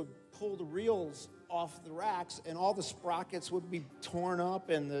editors would pull the reels off the racks, and all the sprockets would be torn up,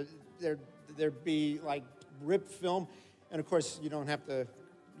 and there'd be, like, ripped film. And, of course, you don't have to,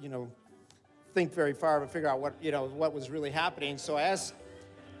 think very far to figure out what was really happening. So I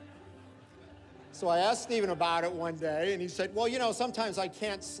asked Stephen about it one day, and he said, "Well, sometimes I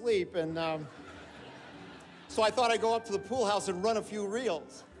can't sleep, and so I thought I'd go up to the pool house and run a few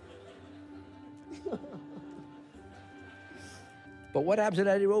reels." But what happens in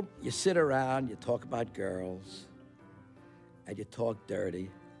any room? You sit around, you talk about girls, and you talk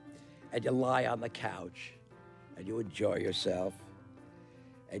dirty, and you lie on the couch, and you enjoy yourself,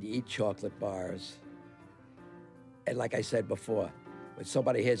 and you eat chocolate bars. And like I said before, when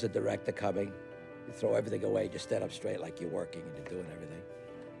somebody hears a director coming, you throw everything away, just stand up straight like you're working and you're doing everything.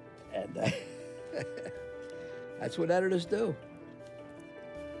 And that's what editors do.